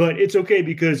 But it's okay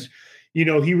because,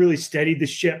 he really steadied the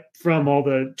ship from all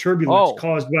the turbulence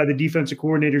caused by the defensive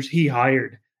coordinators he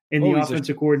hired and the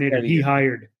offensive coordinator he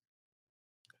hired.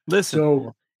 Listen.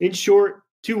 So, in short,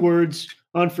 2 words,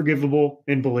 unforgivable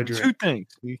and belligerent. 2 things.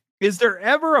 Is there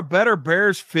ever a better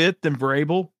Bears fit than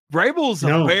Vrabel? Vrabel's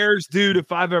a Bears dude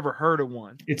if I've ever heard of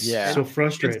one. It's so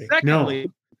frustrating. And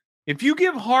secondly, if you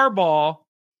give Harbaugh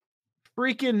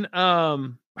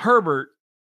freaking Herbert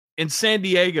in San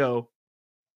Diego,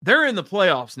 they're in the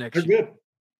playoffs next year.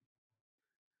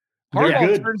 They're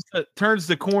good. Harbaugh turns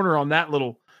the corner on that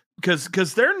little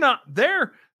because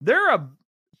they're a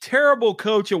terrible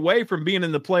coach away from being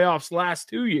in the playoffs last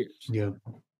 2 years. Yeah.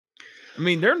 I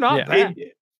mean, they're not bad.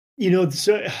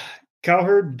 So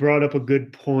Cowherd brought up a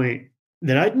good point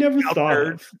that I'd never thought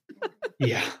of.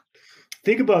 Yeah.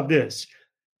 Think about this.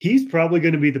 he's probably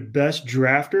going to be the best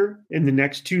drafter in the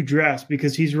next 2 drafts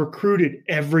because he's recruited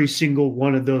every single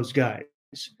one of those guys.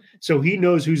 So he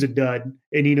knows who's a dud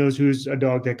and he knows who's a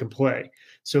dog that can play.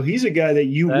 So he's a guy that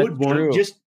you would want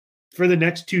just for the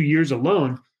next 2 years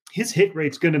alone. His hit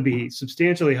rate's going to be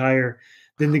substantially higher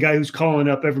than the guy who's calling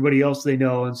up everybody else they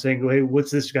know and saying, hey,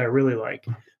 what's this guy really like?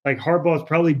 Like Harbaugh's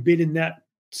probably been in that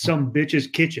some bitch's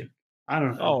kitchen. I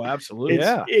don't know. Oh, absolutely.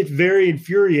 It's very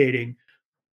infuriating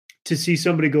to see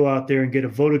somebody go out there and get a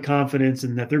vote of confidence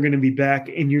and that they're going to be back.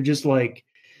 And you're just like,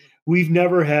 we've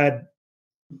never had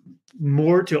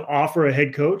more to offer a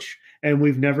head coach, and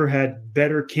we've never had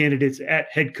better candidates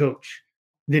at head coach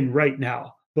than right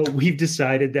now. But we've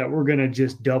decided that we're going to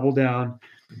just double down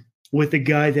with a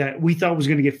guy that we thought was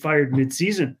going to get fired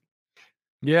mid-season.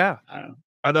 Yeah.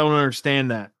 I don't understand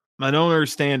that. I don't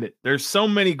understand it. There's so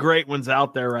many great ones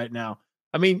out there right now.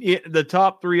 I mean, the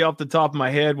top 3 off the top of my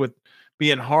head with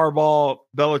being Harbaugh,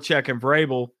 Belichick, and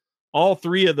Vrabel, all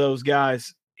 3 of those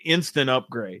guys, instant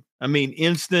upgrade. I mean,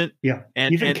 instant. Yeah.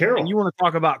 And even Carroll. And you want to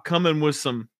talk about coming with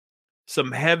some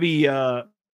heavy, how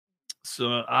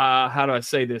do I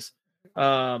say this?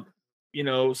 Some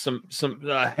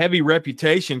heavy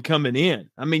reputation coming in.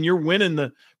 I mean, you're winning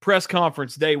the press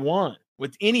conference day one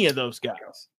with any of those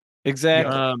guys.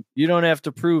 Exactly. You don't have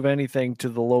to prove anything to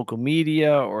the local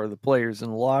media or the players in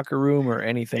the locker room or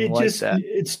anything that.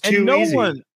 It's too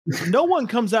easy. No one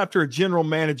comes after a general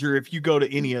manager if you go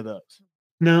to any of those.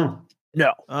 No.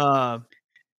 Yeah,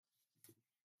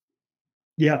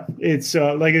 it's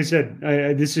like I said,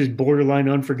 this is borderline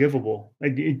unforgivable.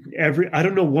 I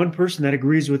don't know one person that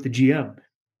agrees with the GM.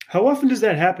 How often does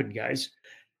that happen, guys?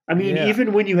 I mean,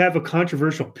 even when you have a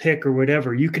controversial pick or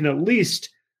whatever, you can at least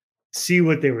see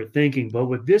what they were thinking. But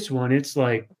with this one, it's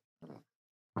like,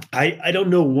 I don't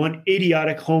know one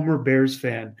idiotic Homer Bears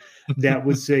fan that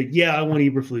would say, yeah, I want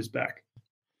Eberflus back.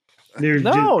 There's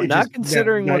not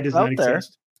considering what's out there.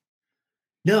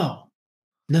 No.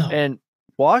 And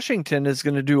Washington is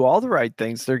going to do all the right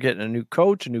things. They're getting a new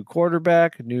coach, a new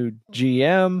quarterback, a new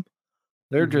GM.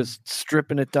 They're just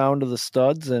stripping it down to the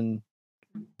studs and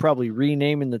probably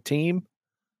renaming the team.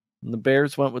 And the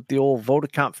Bears went with the old vote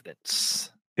of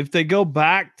confidence. If they go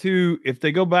back to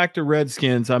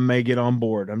Redskins, I may get on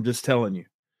board. I'm just telling you.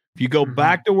 If you go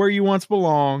back to where you once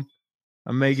belong,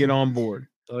 I may get on board.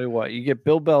 Tell you what, you get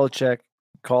Bill Belichick,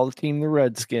 call the team the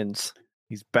Redskins.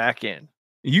 He's back in.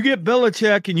 You get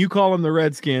Belichick and you call them the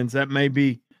Redskins. That may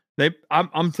be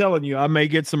I'm telling you, I may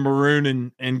get some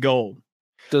maroon and gold.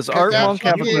 Does Art Monk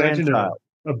have a grandchild?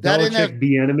 A Belichick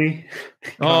B enemy?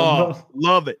 Oh,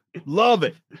 love it.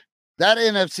 That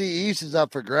NFC East is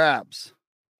up for grabs.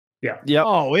 Yeah. Yep.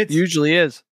 Oh, it usually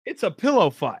is. It's a pillow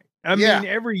fight. I mean,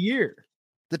 every year.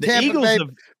 The Tampa Bay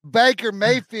Baker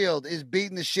Mayfield is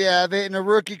beating the shit out of it, and a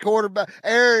rookie quarterback,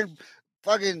 Aaron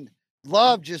fucking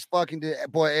Love just fucking did.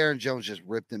 Boy, Aaron Jones just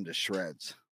ripped him to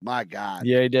shreds. My God.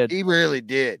 Yeah, he did. He really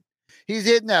did. He's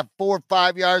hitting that 4 or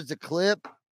 5 yards a clip.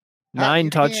 9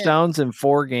 touchdowns in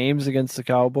 4 games against the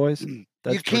Cowboys.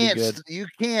 That's you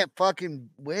can't fucking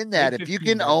win that. If you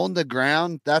can own the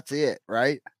ground, that's it,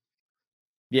 right?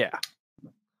 Yeah.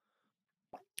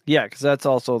 Yeah, because that's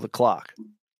also the clock.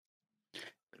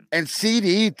 And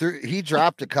CD, he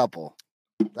dropped a couple.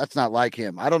 That's not like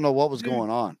him. I don't know what was going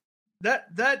on.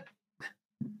 That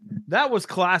was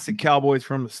classic Cowboys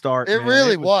from the start. It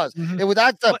really was. It was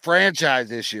that's a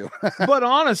franchise issue. But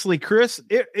honestly, Chris,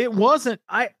 it wasn't.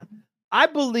 I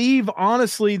believe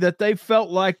honestly that they felt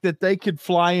like that they could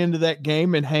fly into that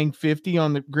game and hang 50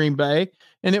 on the Green Bay,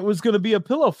 and it was going to be a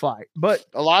pillow fight. But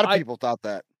a lot of people thought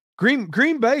that.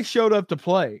 Green Bay showed up to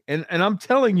play, and I'm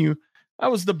telling you,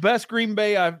 that was the best Green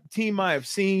Bay team I have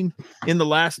seen in the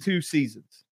last 2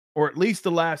 seasons, or at least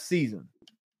the last season.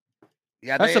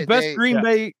 Yeah, that's the best Green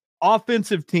Bay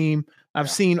offensive team I've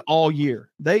seen all year.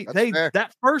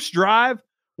 That first drive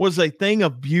was a thing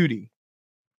of beauty.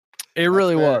 It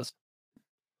really was.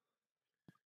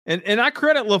 And I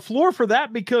credit LaFleur for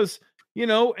that because,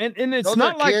 and it's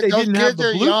not like they didn't have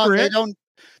the blueprint.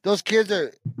 Those kids are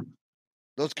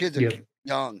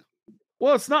young.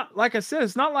 Well, it's not, like I said,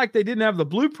 it's not like they didn't have the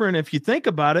blueprint. If you think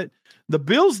about it, the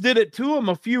Bills did it to them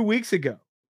a few weeks ago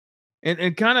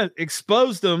and kind of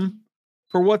exposed them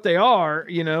for what they are.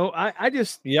 I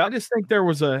just think there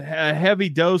was a heavy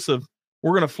dose of,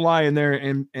 we're going to fly in there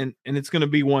and it's going to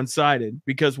be one-sided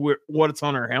because what's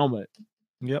on our helmet.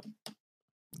 Yep.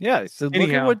 Yeah. So look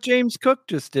at what James Cook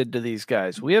just did to these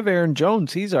guys. We have Aaron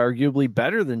Jones. He's arguably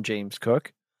better than James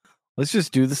Cook. Let's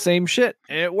just do the same shit.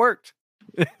 And it worked.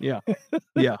 Yeah.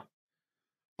 Yeah.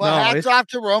 Well, hats off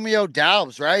to Romeo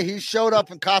Doubs, right? He showed up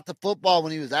and caught the football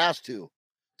when he was asked to.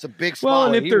 It's a big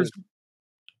spot. Well, and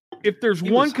if there's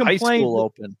He one was high complaint, school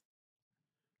open.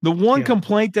 the one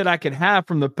complaint that I could have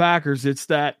from the Packers, it's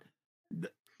that,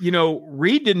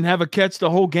 Reed didn't have a catch the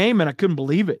whole game, and I couldn't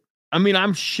believe it. I mean,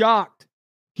 I'm shocked.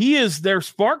 He is their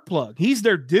spark plug. He's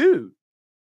their dude.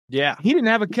 Yeah. He didn't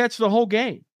have a catch the whole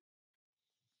game.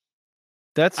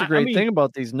 That's the great thing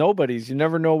about these nobodies. You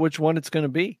never know which one it's going to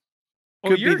be.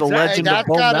 Could be the legend of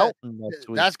Bo Melton next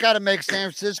week. That's got to make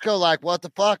San Francisco like, what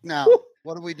the fuck now?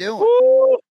 What are we doing?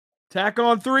 Woo. Tack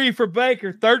on 3 for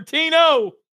Baker.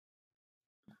 13-0.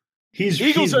 He's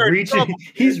reaching.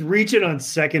 He's reaching on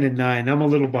 2nd and 9. I'm a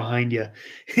little behind you.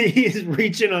 He's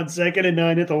reaching on 2nd and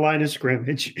 9 at the line of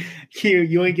scrimmage.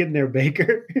 You ain't getting there,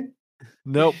 Baker.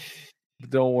 Nope.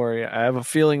 Don't worry. I have a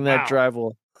feeling that drive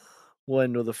will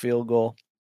end with a field goal.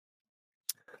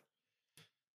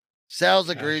 Sal's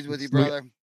agrees with you, brother.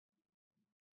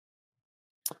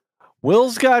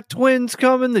 Will's got twins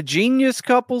coming. The Genius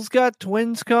couple's got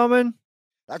twins coming.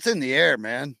 That's in the air,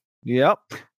 man. Yep.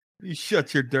 You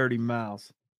shut your dirty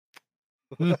mouths.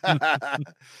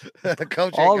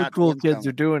 Coach, all the cool kids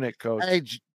are doing it, Coach. Hey,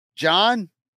 John?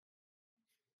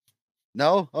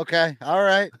 No? Okay. All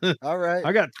right. All right.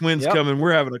 I got twins coming.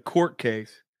 We're having a court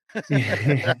case.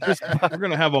 We're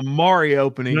going to have a Mari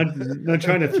opening. Not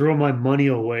trying to throw my money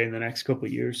away in the next couple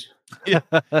of years. Yeah.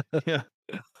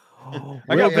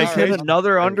 I got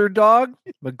another underdog.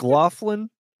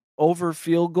 McLaughlin over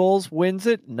field goals wins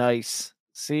it. Nice.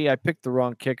 See, I picked the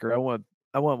wrong kicker.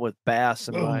 I went with Bass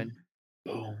in mine.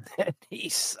 He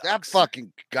sucks. That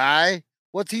fucking guy.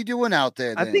 What's he doing out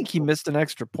there? I think he missed an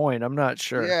extra point. I'm not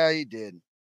sure. Yeah, he did.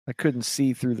 I couldn't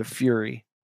see through the fury.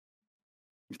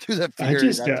 Through the fury.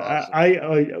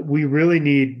 Awesome. We really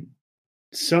need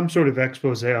some sort of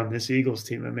expose on this Eagles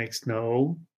team. It makes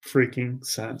no freaking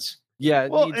sense. Yeah,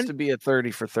 it needs to be a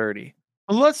 30 for 30.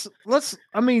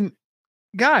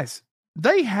 Guys,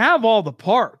 they have all the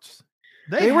parts.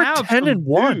 They were have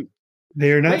 10-1.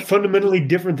 They are not fundamentally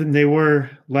different than they were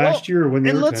last year when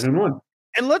they were 10-1.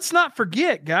 And let's not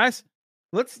forget, guys.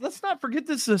 Let's not forget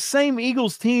this is the same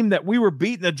Eagles team that we were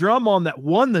beating the drum on that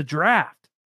won the draft.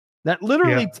 That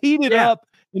literally teed it up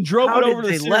and drove it over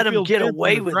the center let him field get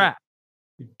away with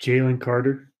it. Jalen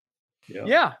Carter.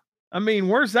 Yeah. I mean,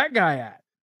 where's that guy at?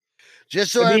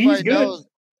 Just so everybody knows,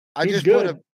 I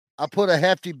put a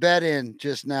hefty bet in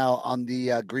just now on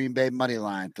the Green Bay money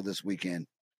line for this weekend.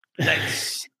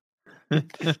 Nice.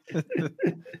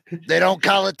 They don't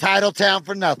call it Title Town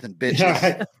for nothing,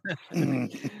 bitches.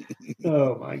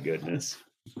 Oh my goodness.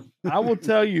 I will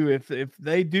tell you, if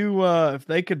they do, if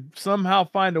they could somehow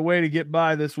find a way to get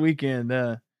by this weekend,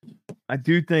 I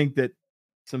do think that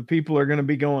some people are going to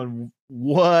be going,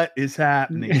 "What is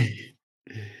happening?"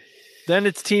 Then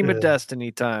it's Team of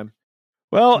Destiny time.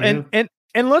 Well,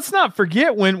 and let's not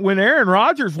forget when Aaron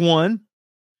Rodgers won.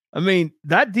 I mean,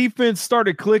 that defense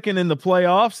started clicking in the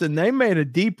playoffs, and they made a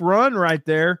deep run right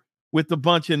there with a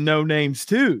bunch of no names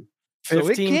too.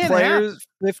 15 players,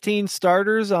 15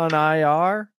 starters on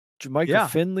IR. Jermichael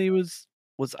Finley was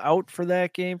out for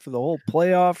that game for the whole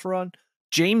playoff run.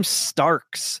 James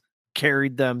Starks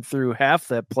carried them through half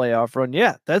that playoff run.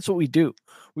 Yeah, that's what we do.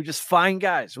 We just find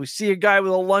guys. We see a guy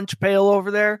with a lunch pail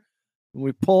over there, and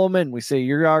we pull him in. We say,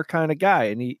 "You're our kind of guy,"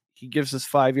 and he gives us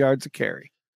 5 yards of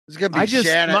carry. It's going to be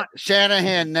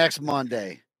Shanahan next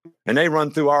Monday. And they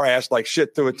run through our ass like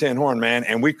shit through a tin horn, man,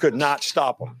 and we could not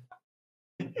stop them.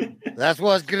 That's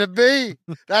what it's going to be.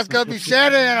 That's going to be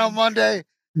Shanahan on Monday.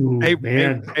 Ooh, a I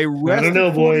rested don't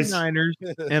know, boys.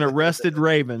 49ers and arrested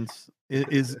Ravens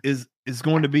is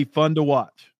going to be fun to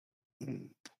watch.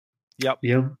 Yep.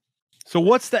 So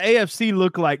what's the AFC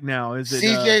look like now? Is it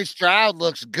CJ Stroud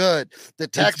looks good. The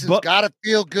Texans got to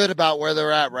feel good about where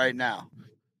they're at right now.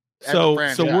 So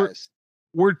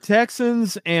we're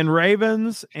Texans and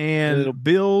Ravens and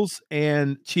Bills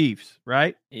and Chiefs,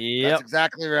 right? Yep. That's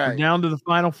exactly right. We're down to the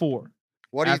final 4.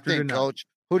 What do you think, Coach?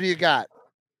 Who do you got?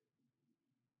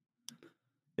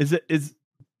 Is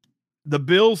the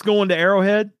Bills going to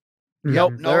Arrowhead?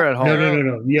 Nope, they're at home.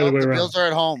 No. The other way the around. Bills are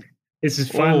at home. This is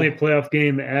finally a playoff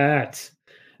game at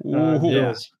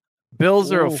Bills.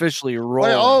 Bills are officially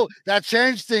rolling. That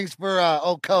changed things for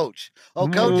Coach.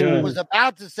 Coach was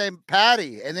about to say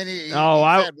Patty, and then he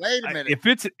said, "Wait a minute."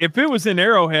 If it was in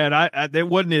Arrowhead,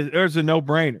 there's a no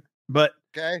brainer. But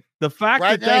the fact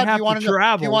that they have to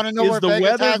travel, is the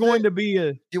weather going to be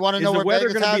a? Do you want to know where where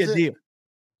weather going to be a deal?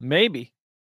 Maybe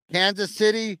Kansas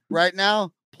City right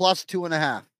now plus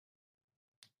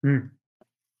 2.5.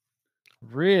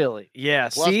 Really? Yeah.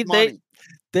 Plus See, money.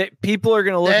 they people are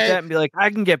going to look at that and be like, I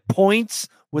can get points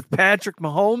with Patrick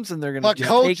Mahomes, and they're going to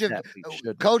just take that big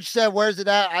shit. Coach said, "Where's it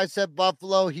at?" I said,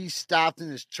 "Buffalo." He stopped in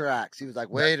his tracks. He was like,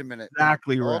 "Wait a minute."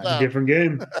 Exactly right. Hold up. Different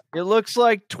game. It looks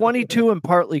like 22 and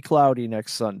partly cloudy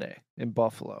next Sunday in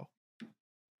Buffalo.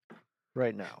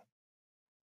 Right now.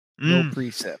 No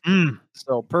precip.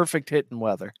 So perfect hitting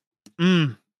weather.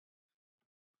 I'd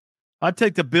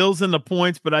take the Bills in the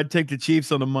points, but I'd take the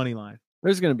Chiefs on the money line.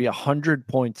 There's going to be 100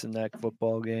 points in that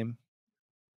football game.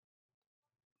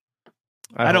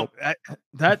 I don't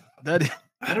know.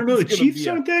 The Chiefs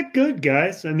aren't that good,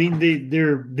 guys. I mean,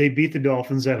 they beat the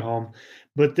Dolphins at home,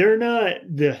 but they're not.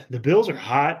 The Bills are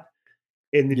hot,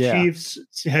 and the Chiefs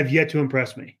have yet to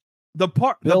impress me. The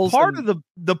part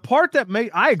that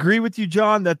I agree with you,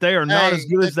 John, that they are not as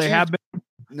good as they have been.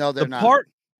 No, they're not.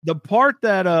 The part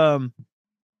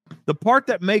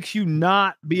that makes you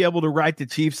not be able to write the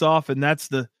Chiefs off, and that's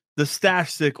the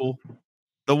stash sickle,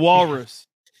 the walrus.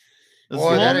 As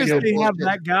long as they have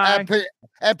that guy.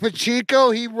 At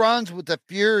Pacheco, he runs with the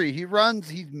fury. He's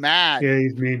mad. Yeah,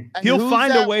 he's mean. He'll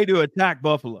find a way to attack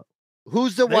Buffalo.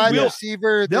 Who's the wide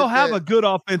receiver? They'll have a good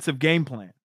offensive game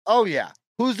plan. Oh, yeah.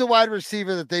 Who's the wide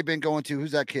receiver that they've been going to?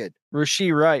 Who's that kid?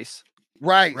 Rashee Rice.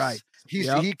 Right.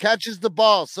 He catches the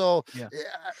ball. So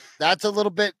that's a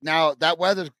little bit. Now, that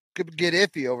weather could get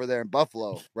iffy over there in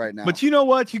Buffalo right now. But you know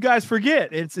what? You guys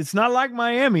forget. It's not like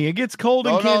Miami. It gets cold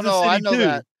in Kansas City, I know too.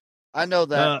 that. I know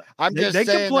that. They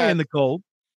can play in the cold.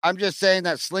 I'm just saying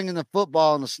that slinging the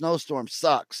football in the snowstorm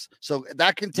sucks. So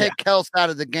that can take Kels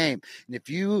out of the game.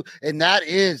 And that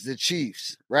is the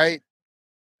Chiefs, right?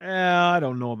 I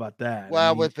don't know about that.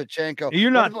 Well, with Pacheco.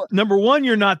 You're not number one,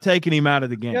 you're not taking him out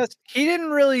of the game. Yes, he didn't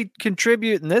really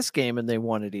contribute in this game and they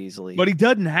won it easily. But he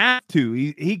doesn't have to.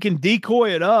 He can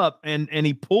decoy it up and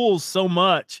he pulls so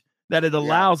much that it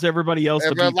allows everybody else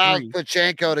to be free. It allows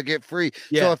Pacheco to get free.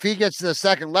 Yeah. So if he gets to the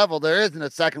second level, there isn't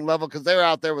a second level because they're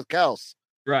out there with Kels.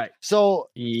 Right. So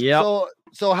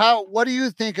what do you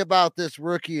think about this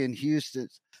rookie in Houston?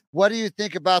 What do you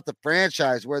think about the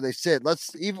franchise where they sit?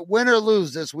 Let's even win or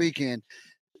lose this weekend.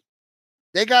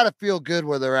 They got to feel good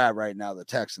where they're at right now, the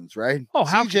Texans, right? Oh,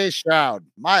 CJ Stroud,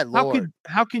 my Lord.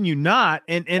 How can you not?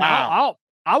 And wow.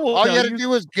 I will. All you had to do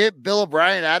was get Bill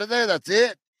O'Brien out of there. That's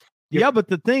it. Yeah, but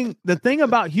the thing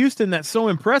about Houston that's so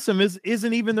impressive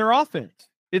isn't even their offense.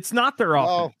 It's not their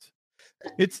offense.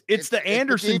 It's the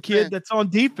Anderson kid that's on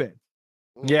defense.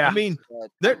 Yeah, I mean,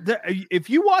 if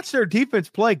you watch their defense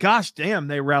play, gosh damn,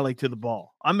 they rally to the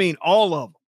ball. I mean, all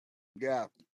of them. Yeah,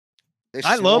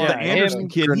 I love the Anderson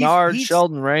kid. Bernard,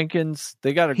 Sheldon Rankins,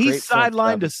 they got a great. He's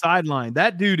sideline to sideline.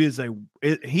 That dude he's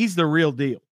the real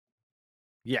deal.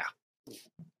 Yeah,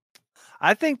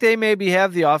 I think they maybe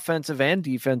have the offensive and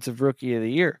defensive rookie of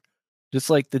the year,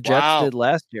 just like the Jets did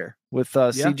last year with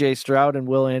CJ Stroud and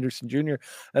Will Anderson Jr.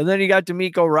 And then you got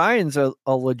DeMeco Ryans, a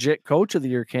legit coach of the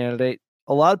year candidate.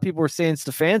 A lot of people were saying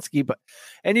Stefanski,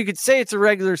 and you could say it's a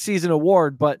regular season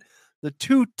award, but the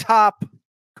two top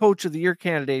coach of the year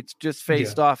candidates just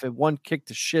faced off and one kicked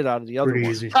the shit out of the other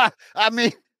one. I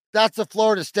mean, that's a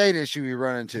Florida State issue you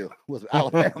run into with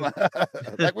Alabama.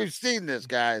 Like we've seen this,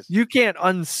 guys. You can't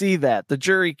unsee that. The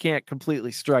jury can't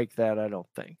completely strike that, I don't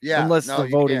think. Yeah. Unless the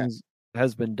voting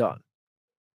has been done.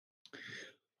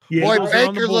 Yeah, boy,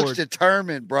 Baker looks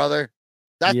determined, brother.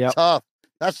 That's tough.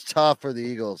 That's tough for the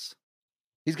Eagles.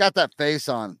 He's got that face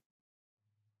on.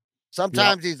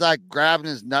 Sometimes he's like grabbing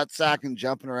his nutsack and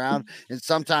jumping around, and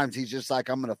sometimes he's just like,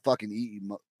 I'm going to fucking eat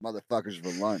you motherfuckers for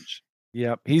lunch.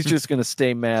 Yep. He's just going to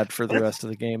stay mad for the rest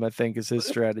of the game, I think, is his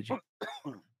strategy.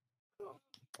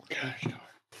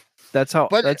 That's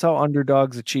how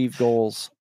underdogs achieve goals.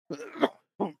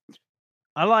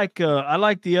 I like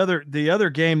the other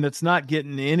game that's not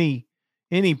getting any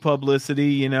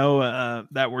publicity,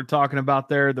 that we're talking about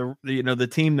there. The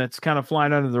team that's kind of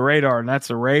flying under the radar, and that's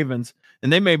the Ravens,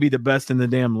 and they may be the best in the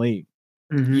damn league.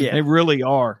 Mm-hmm. Yeah, they really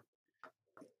are.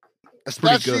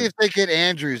 Especially if they get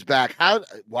Andrews back.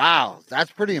 Wow,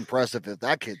 that's pretty impressive if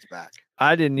that kid's back.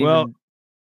 I didn't even.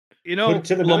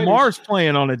 Lamar's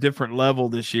playing on a different level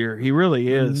this year. He really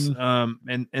is.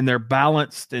 And they're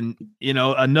balanced, and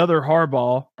another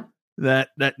Harbaugh that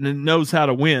knows how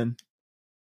to win.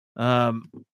 And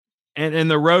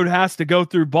the road has to go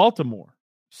through Baltimore.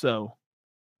 So,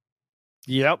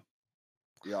 yep.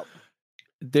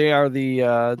 They are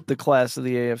the class of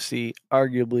the AFC,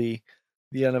 arguably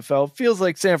the NFL. Feels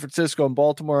like San Francisco and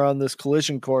Baltimore are on this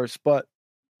collision course, but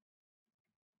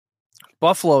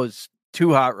Buffalo is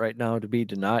too hot right now to be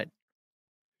denied.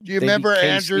 Do you remember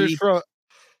Andrews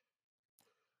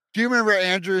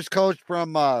coach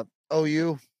from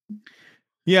OU?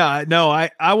 Yeah, no,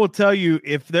 I will tell you,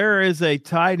 if there is a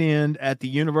tight end at the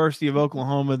University of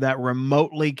Oklahoma that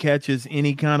remotely catches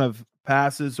any kind of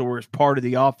passes or is part of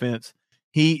the offense,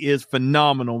 he is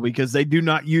phenomenal because they do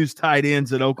not use tight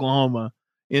ends at Oklahoma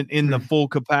in the full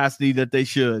capacity that they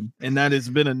should. And that has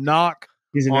been a knock.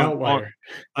 He's an outlier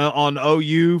on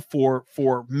OU for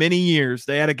many years.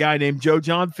 They had a guy named Joe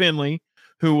John Finley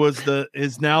who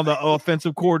is now the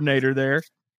offensive coordinator there.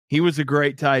 He was a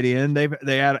great tight end.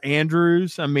 They had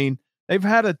Andrews. I mean, they've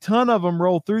had a ton of them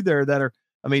roll through there that are.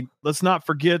 I mean, let's not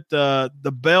forget the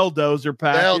Belldozer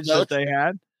package that they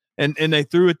had, and they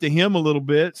threw it to him a little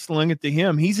bit, slung it to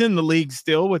him. He's in the league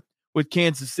still with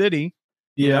Kansas City.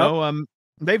 You know,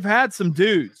 they've had some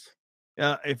dudes.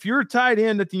 If you're a tight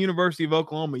end at the University of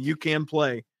Oklahoma, you can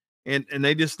play, and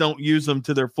they just don't use them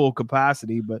to their full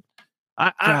capacity. But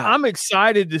I'm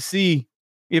excited to see.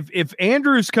 If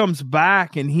Andrews comes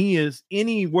back and he is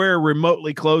anywhere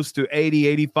remotely close to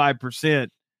 80-85%,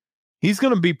 he's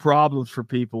going to be problems for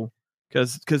people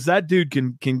because that dude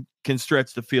can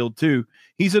stretch the field too.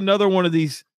 He's another one of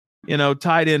these,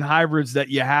 tight end hybrids that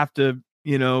you have to,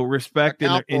 respect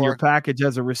in your package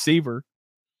as a receiver,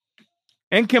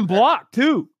 and can block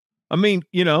too. I mean,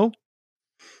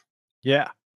 yeah.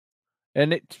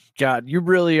 And God, you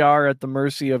really are at the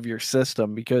mercy of your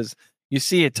system because you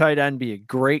see a tight end be a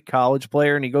great college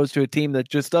player, and he goes to a team that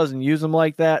just doesn't use him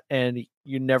like that, and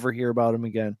you never hear about him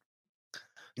again.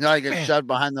 He gets shoved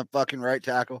behind the fucking right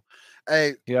tackle.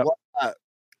 Hey, you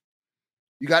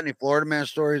got any Florida man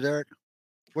stories, Eric?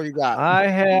 What do you got? I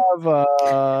have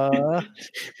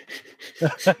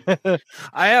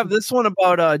I have this one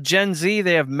about Gen Z.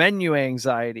 They have menu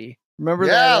anxiety. Remember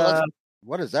that?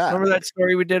 What is that? Remember that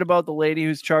story we did about the lady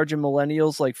who's charging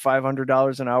millennials like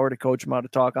 $500 an hour to coach them how to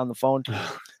talk on the phone?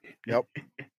 Yep.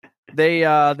 They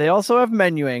also have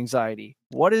menu anxiety.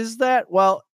 What is that?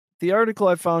 Well, the article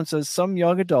I found says some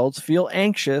young adults feel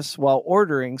anxious while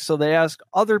ordering, so they ask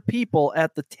other people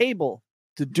at the table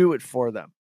to do it for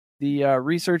them. The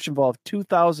research involved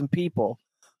 2,000 people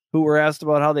who were asked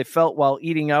about how they felt while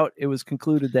eating out. It was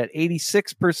concluded that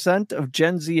 86% of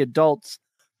Gen Z adults,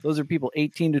 those are people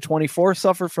 18 to 24,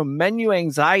 suffer from menu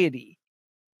anxiety.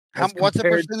 What's the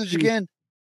percentage again?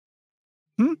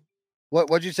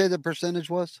 What'd you say the percentage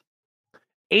was?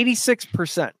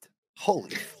 86%.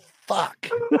 Holy fuck.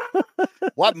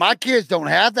 What? My kids don't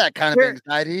have that kind of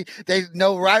anxiety. They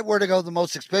know right where to go, the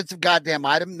most expensive goddamn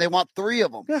item. They want 3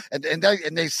 of them.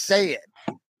 And they say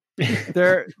it.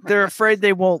 They're afraid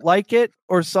they won't like it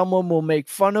or someone will make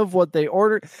fun of what they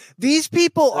ordered. These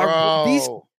people are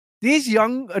these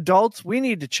young adults, we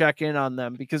need to check in on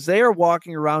them because they are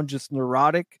walking around just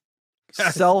neurotic,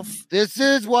 This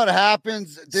is what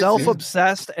happens.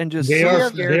 Self-obsessed and just they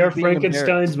are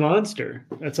Frankenstein's monster.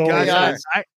 That's all.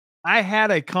 I had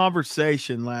a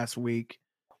conversation last week,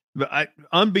 but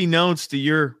unbeknownst to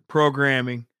your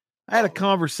programming, I had a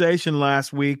conversation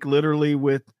last week, literally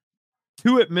with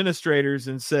 2 administrators,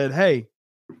 and said, "Hey,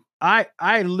 I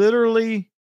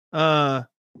literally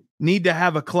need to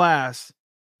have a class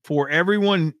for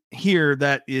everyone here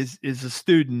that is a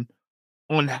student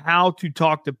on how to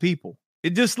talk to people.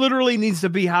 It just literally needs to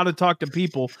be how to talk to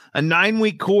people. A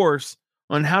 9-week course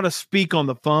on how to speak on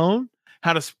the phone,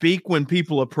 how to speak when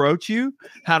people approach you,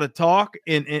 how to talk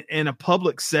in a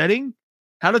public setting,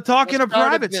 how to talk in a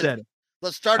private setting.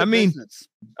 Let's start a business.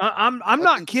 I'm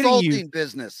not kidding you.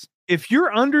 Business. If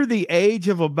you're under the age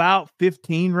of about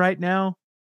 15 right now,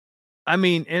 I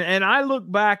mean, and I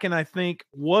look back and I think,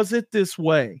 was it this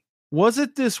way? Was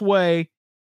it this way?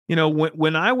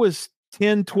 When I was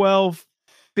 10, 12,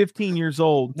 15 years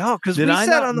old. No, because we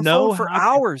sat on the phone for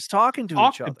hours talking to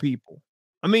each other. People.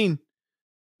 I mean,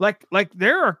 like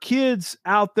there are kids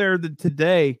out there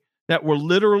today that will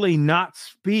literally not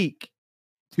speak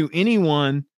to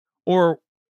anyone, or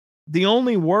the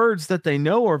only words that they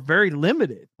know are very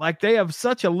limited. Like they have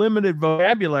such a limited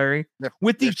vocabulary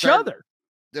with each other.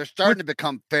 They're starting to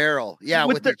become feral. Yeah,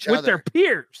 with each other. With their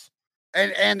peers.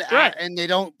 And they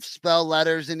don't spell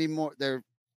letters anymore. There's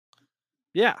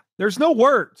no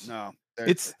words. No.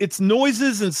 It's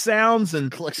noises and sounds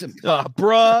and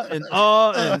bruh and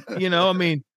and I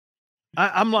mean,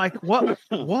 I'm like, what?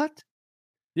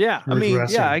 Yeah, I mean,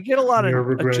 I get a lot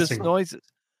of just noises.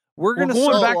 We're going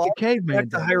back to caveman,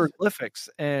 back to hieroglyphics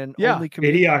and only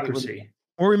idiocracy.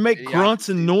 Or we make grunts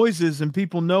and noises and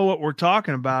people know what we're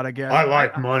talking about, I guess. I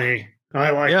like money.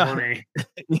 Money.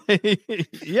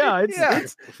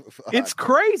 It's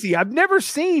crazy. I've never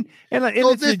seen, and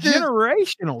it's a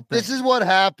generational thing. This is what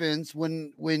happens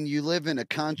when you live in a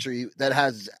country that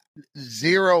has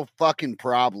zero fucking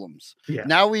problems. Yeah.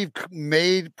 Now we've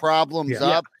made problems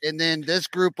up, and then this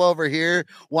group over here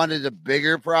wanted a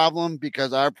bigger problem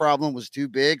because our problem was too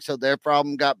big, so their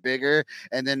problem got bigger,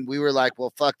 and then we were like,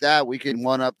 well, fuck that, we can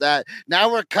one up that.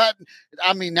 Now we're cutting.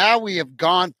 I mean, now we have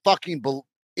gone fucking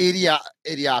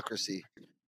idiocracy.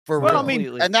 For real. I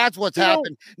mean, and that's what's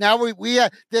happened. Now we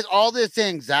have all this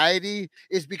anxiety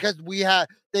is because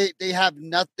they have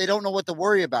nothing. They don't know what to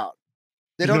worry about.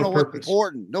 They don't know what's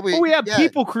important. Nobody. We have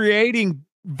people creating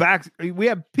We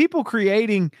have people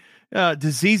creating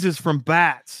diseases from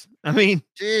bats. I mean,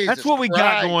 Jesus that's what we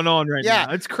got going on right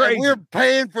now. It's crazy. And we're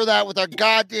paying for that with our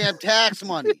goddamn tax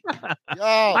money. Yo,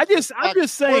 I'm just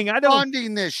saying, I don't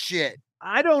funding this shit.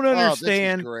 I don't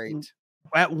understand. This is great.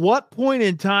 At what point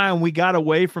in time we got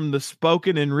away from the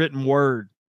spoken and written word?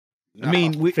 I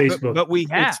mean, but we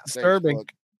have. It's disturbing.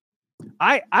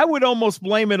 I would almost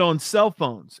blame it on cell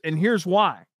phones, and here's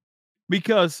why: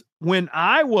 because when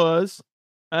I was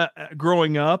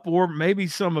growing up, or maybe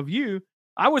some of you,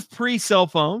 I was pre-cell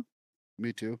phone.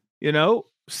 Me too. You know,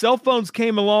 cell phones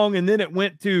came along, and then it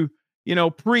went to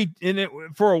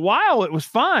for a while it was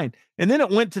fine, and then it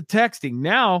went to texting.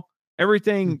 Now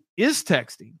everything is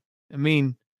texting. I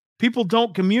mean, people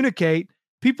don't communicate.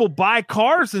 People buy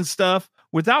cars and stuff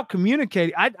without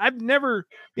communicating. I've never.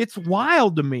 It's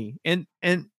wild to me, and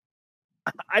I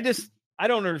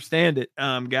don't understand it,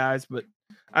 guys. But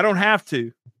I don't have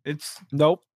to. It's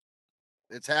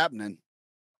happening.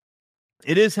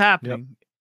 It is happening.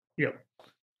 Yep.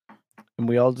 And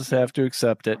we all just have to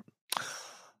accept it.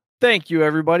 Thank you,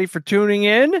 everybody, for tuning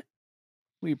in.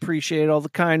 We appreciate all the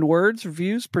kind words,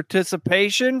 reviews,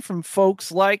 participation from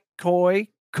folks like Coy,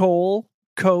 Cole,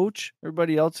 Coach,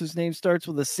 everybody else whose name starts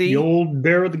with a C. The old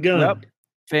bear with the gun. Yep.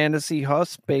 Fantasy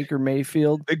Huss, Baker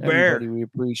Mayfield. Big Bear. Everybody we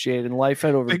appreciate in life.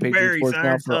 Head over Big to Patriot Sports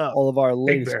Now for up. all of our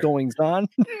latest goings on.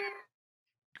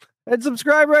 And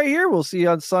subscribe right here. We'll see you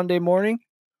on Sunday morning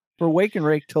for Wake and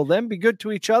Rake. Till then, be good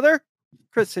to each other.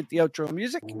 Chris, hit the outro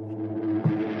music.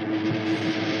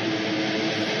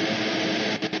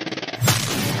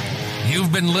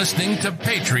 You've been listening to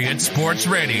Patriot Sports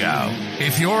Radio.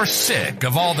 If you're sick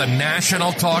of all the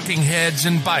national talking heads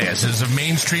and biases of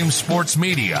mainstream sports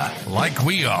media, like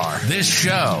we are, this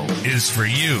show is for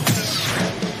you.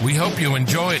 We hope you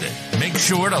enjoyed it. Make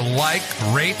sure to like,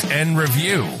 rate, and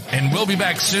review. And we'll be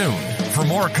back soon. For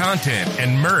more content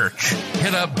and merch,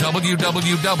 hit up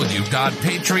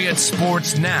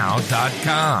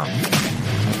www.patriotsportsnow.com.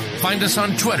 Find us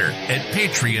on Twitter at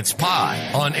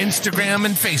PatriotsPod, on Instagram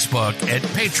and Facebook at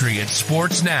Patriot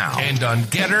Sports Now, and on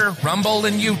Getter, Rumble,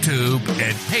 and YouTube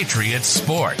at Patriot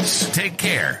Sports. Take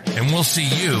care, and we'll see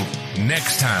you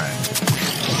next time.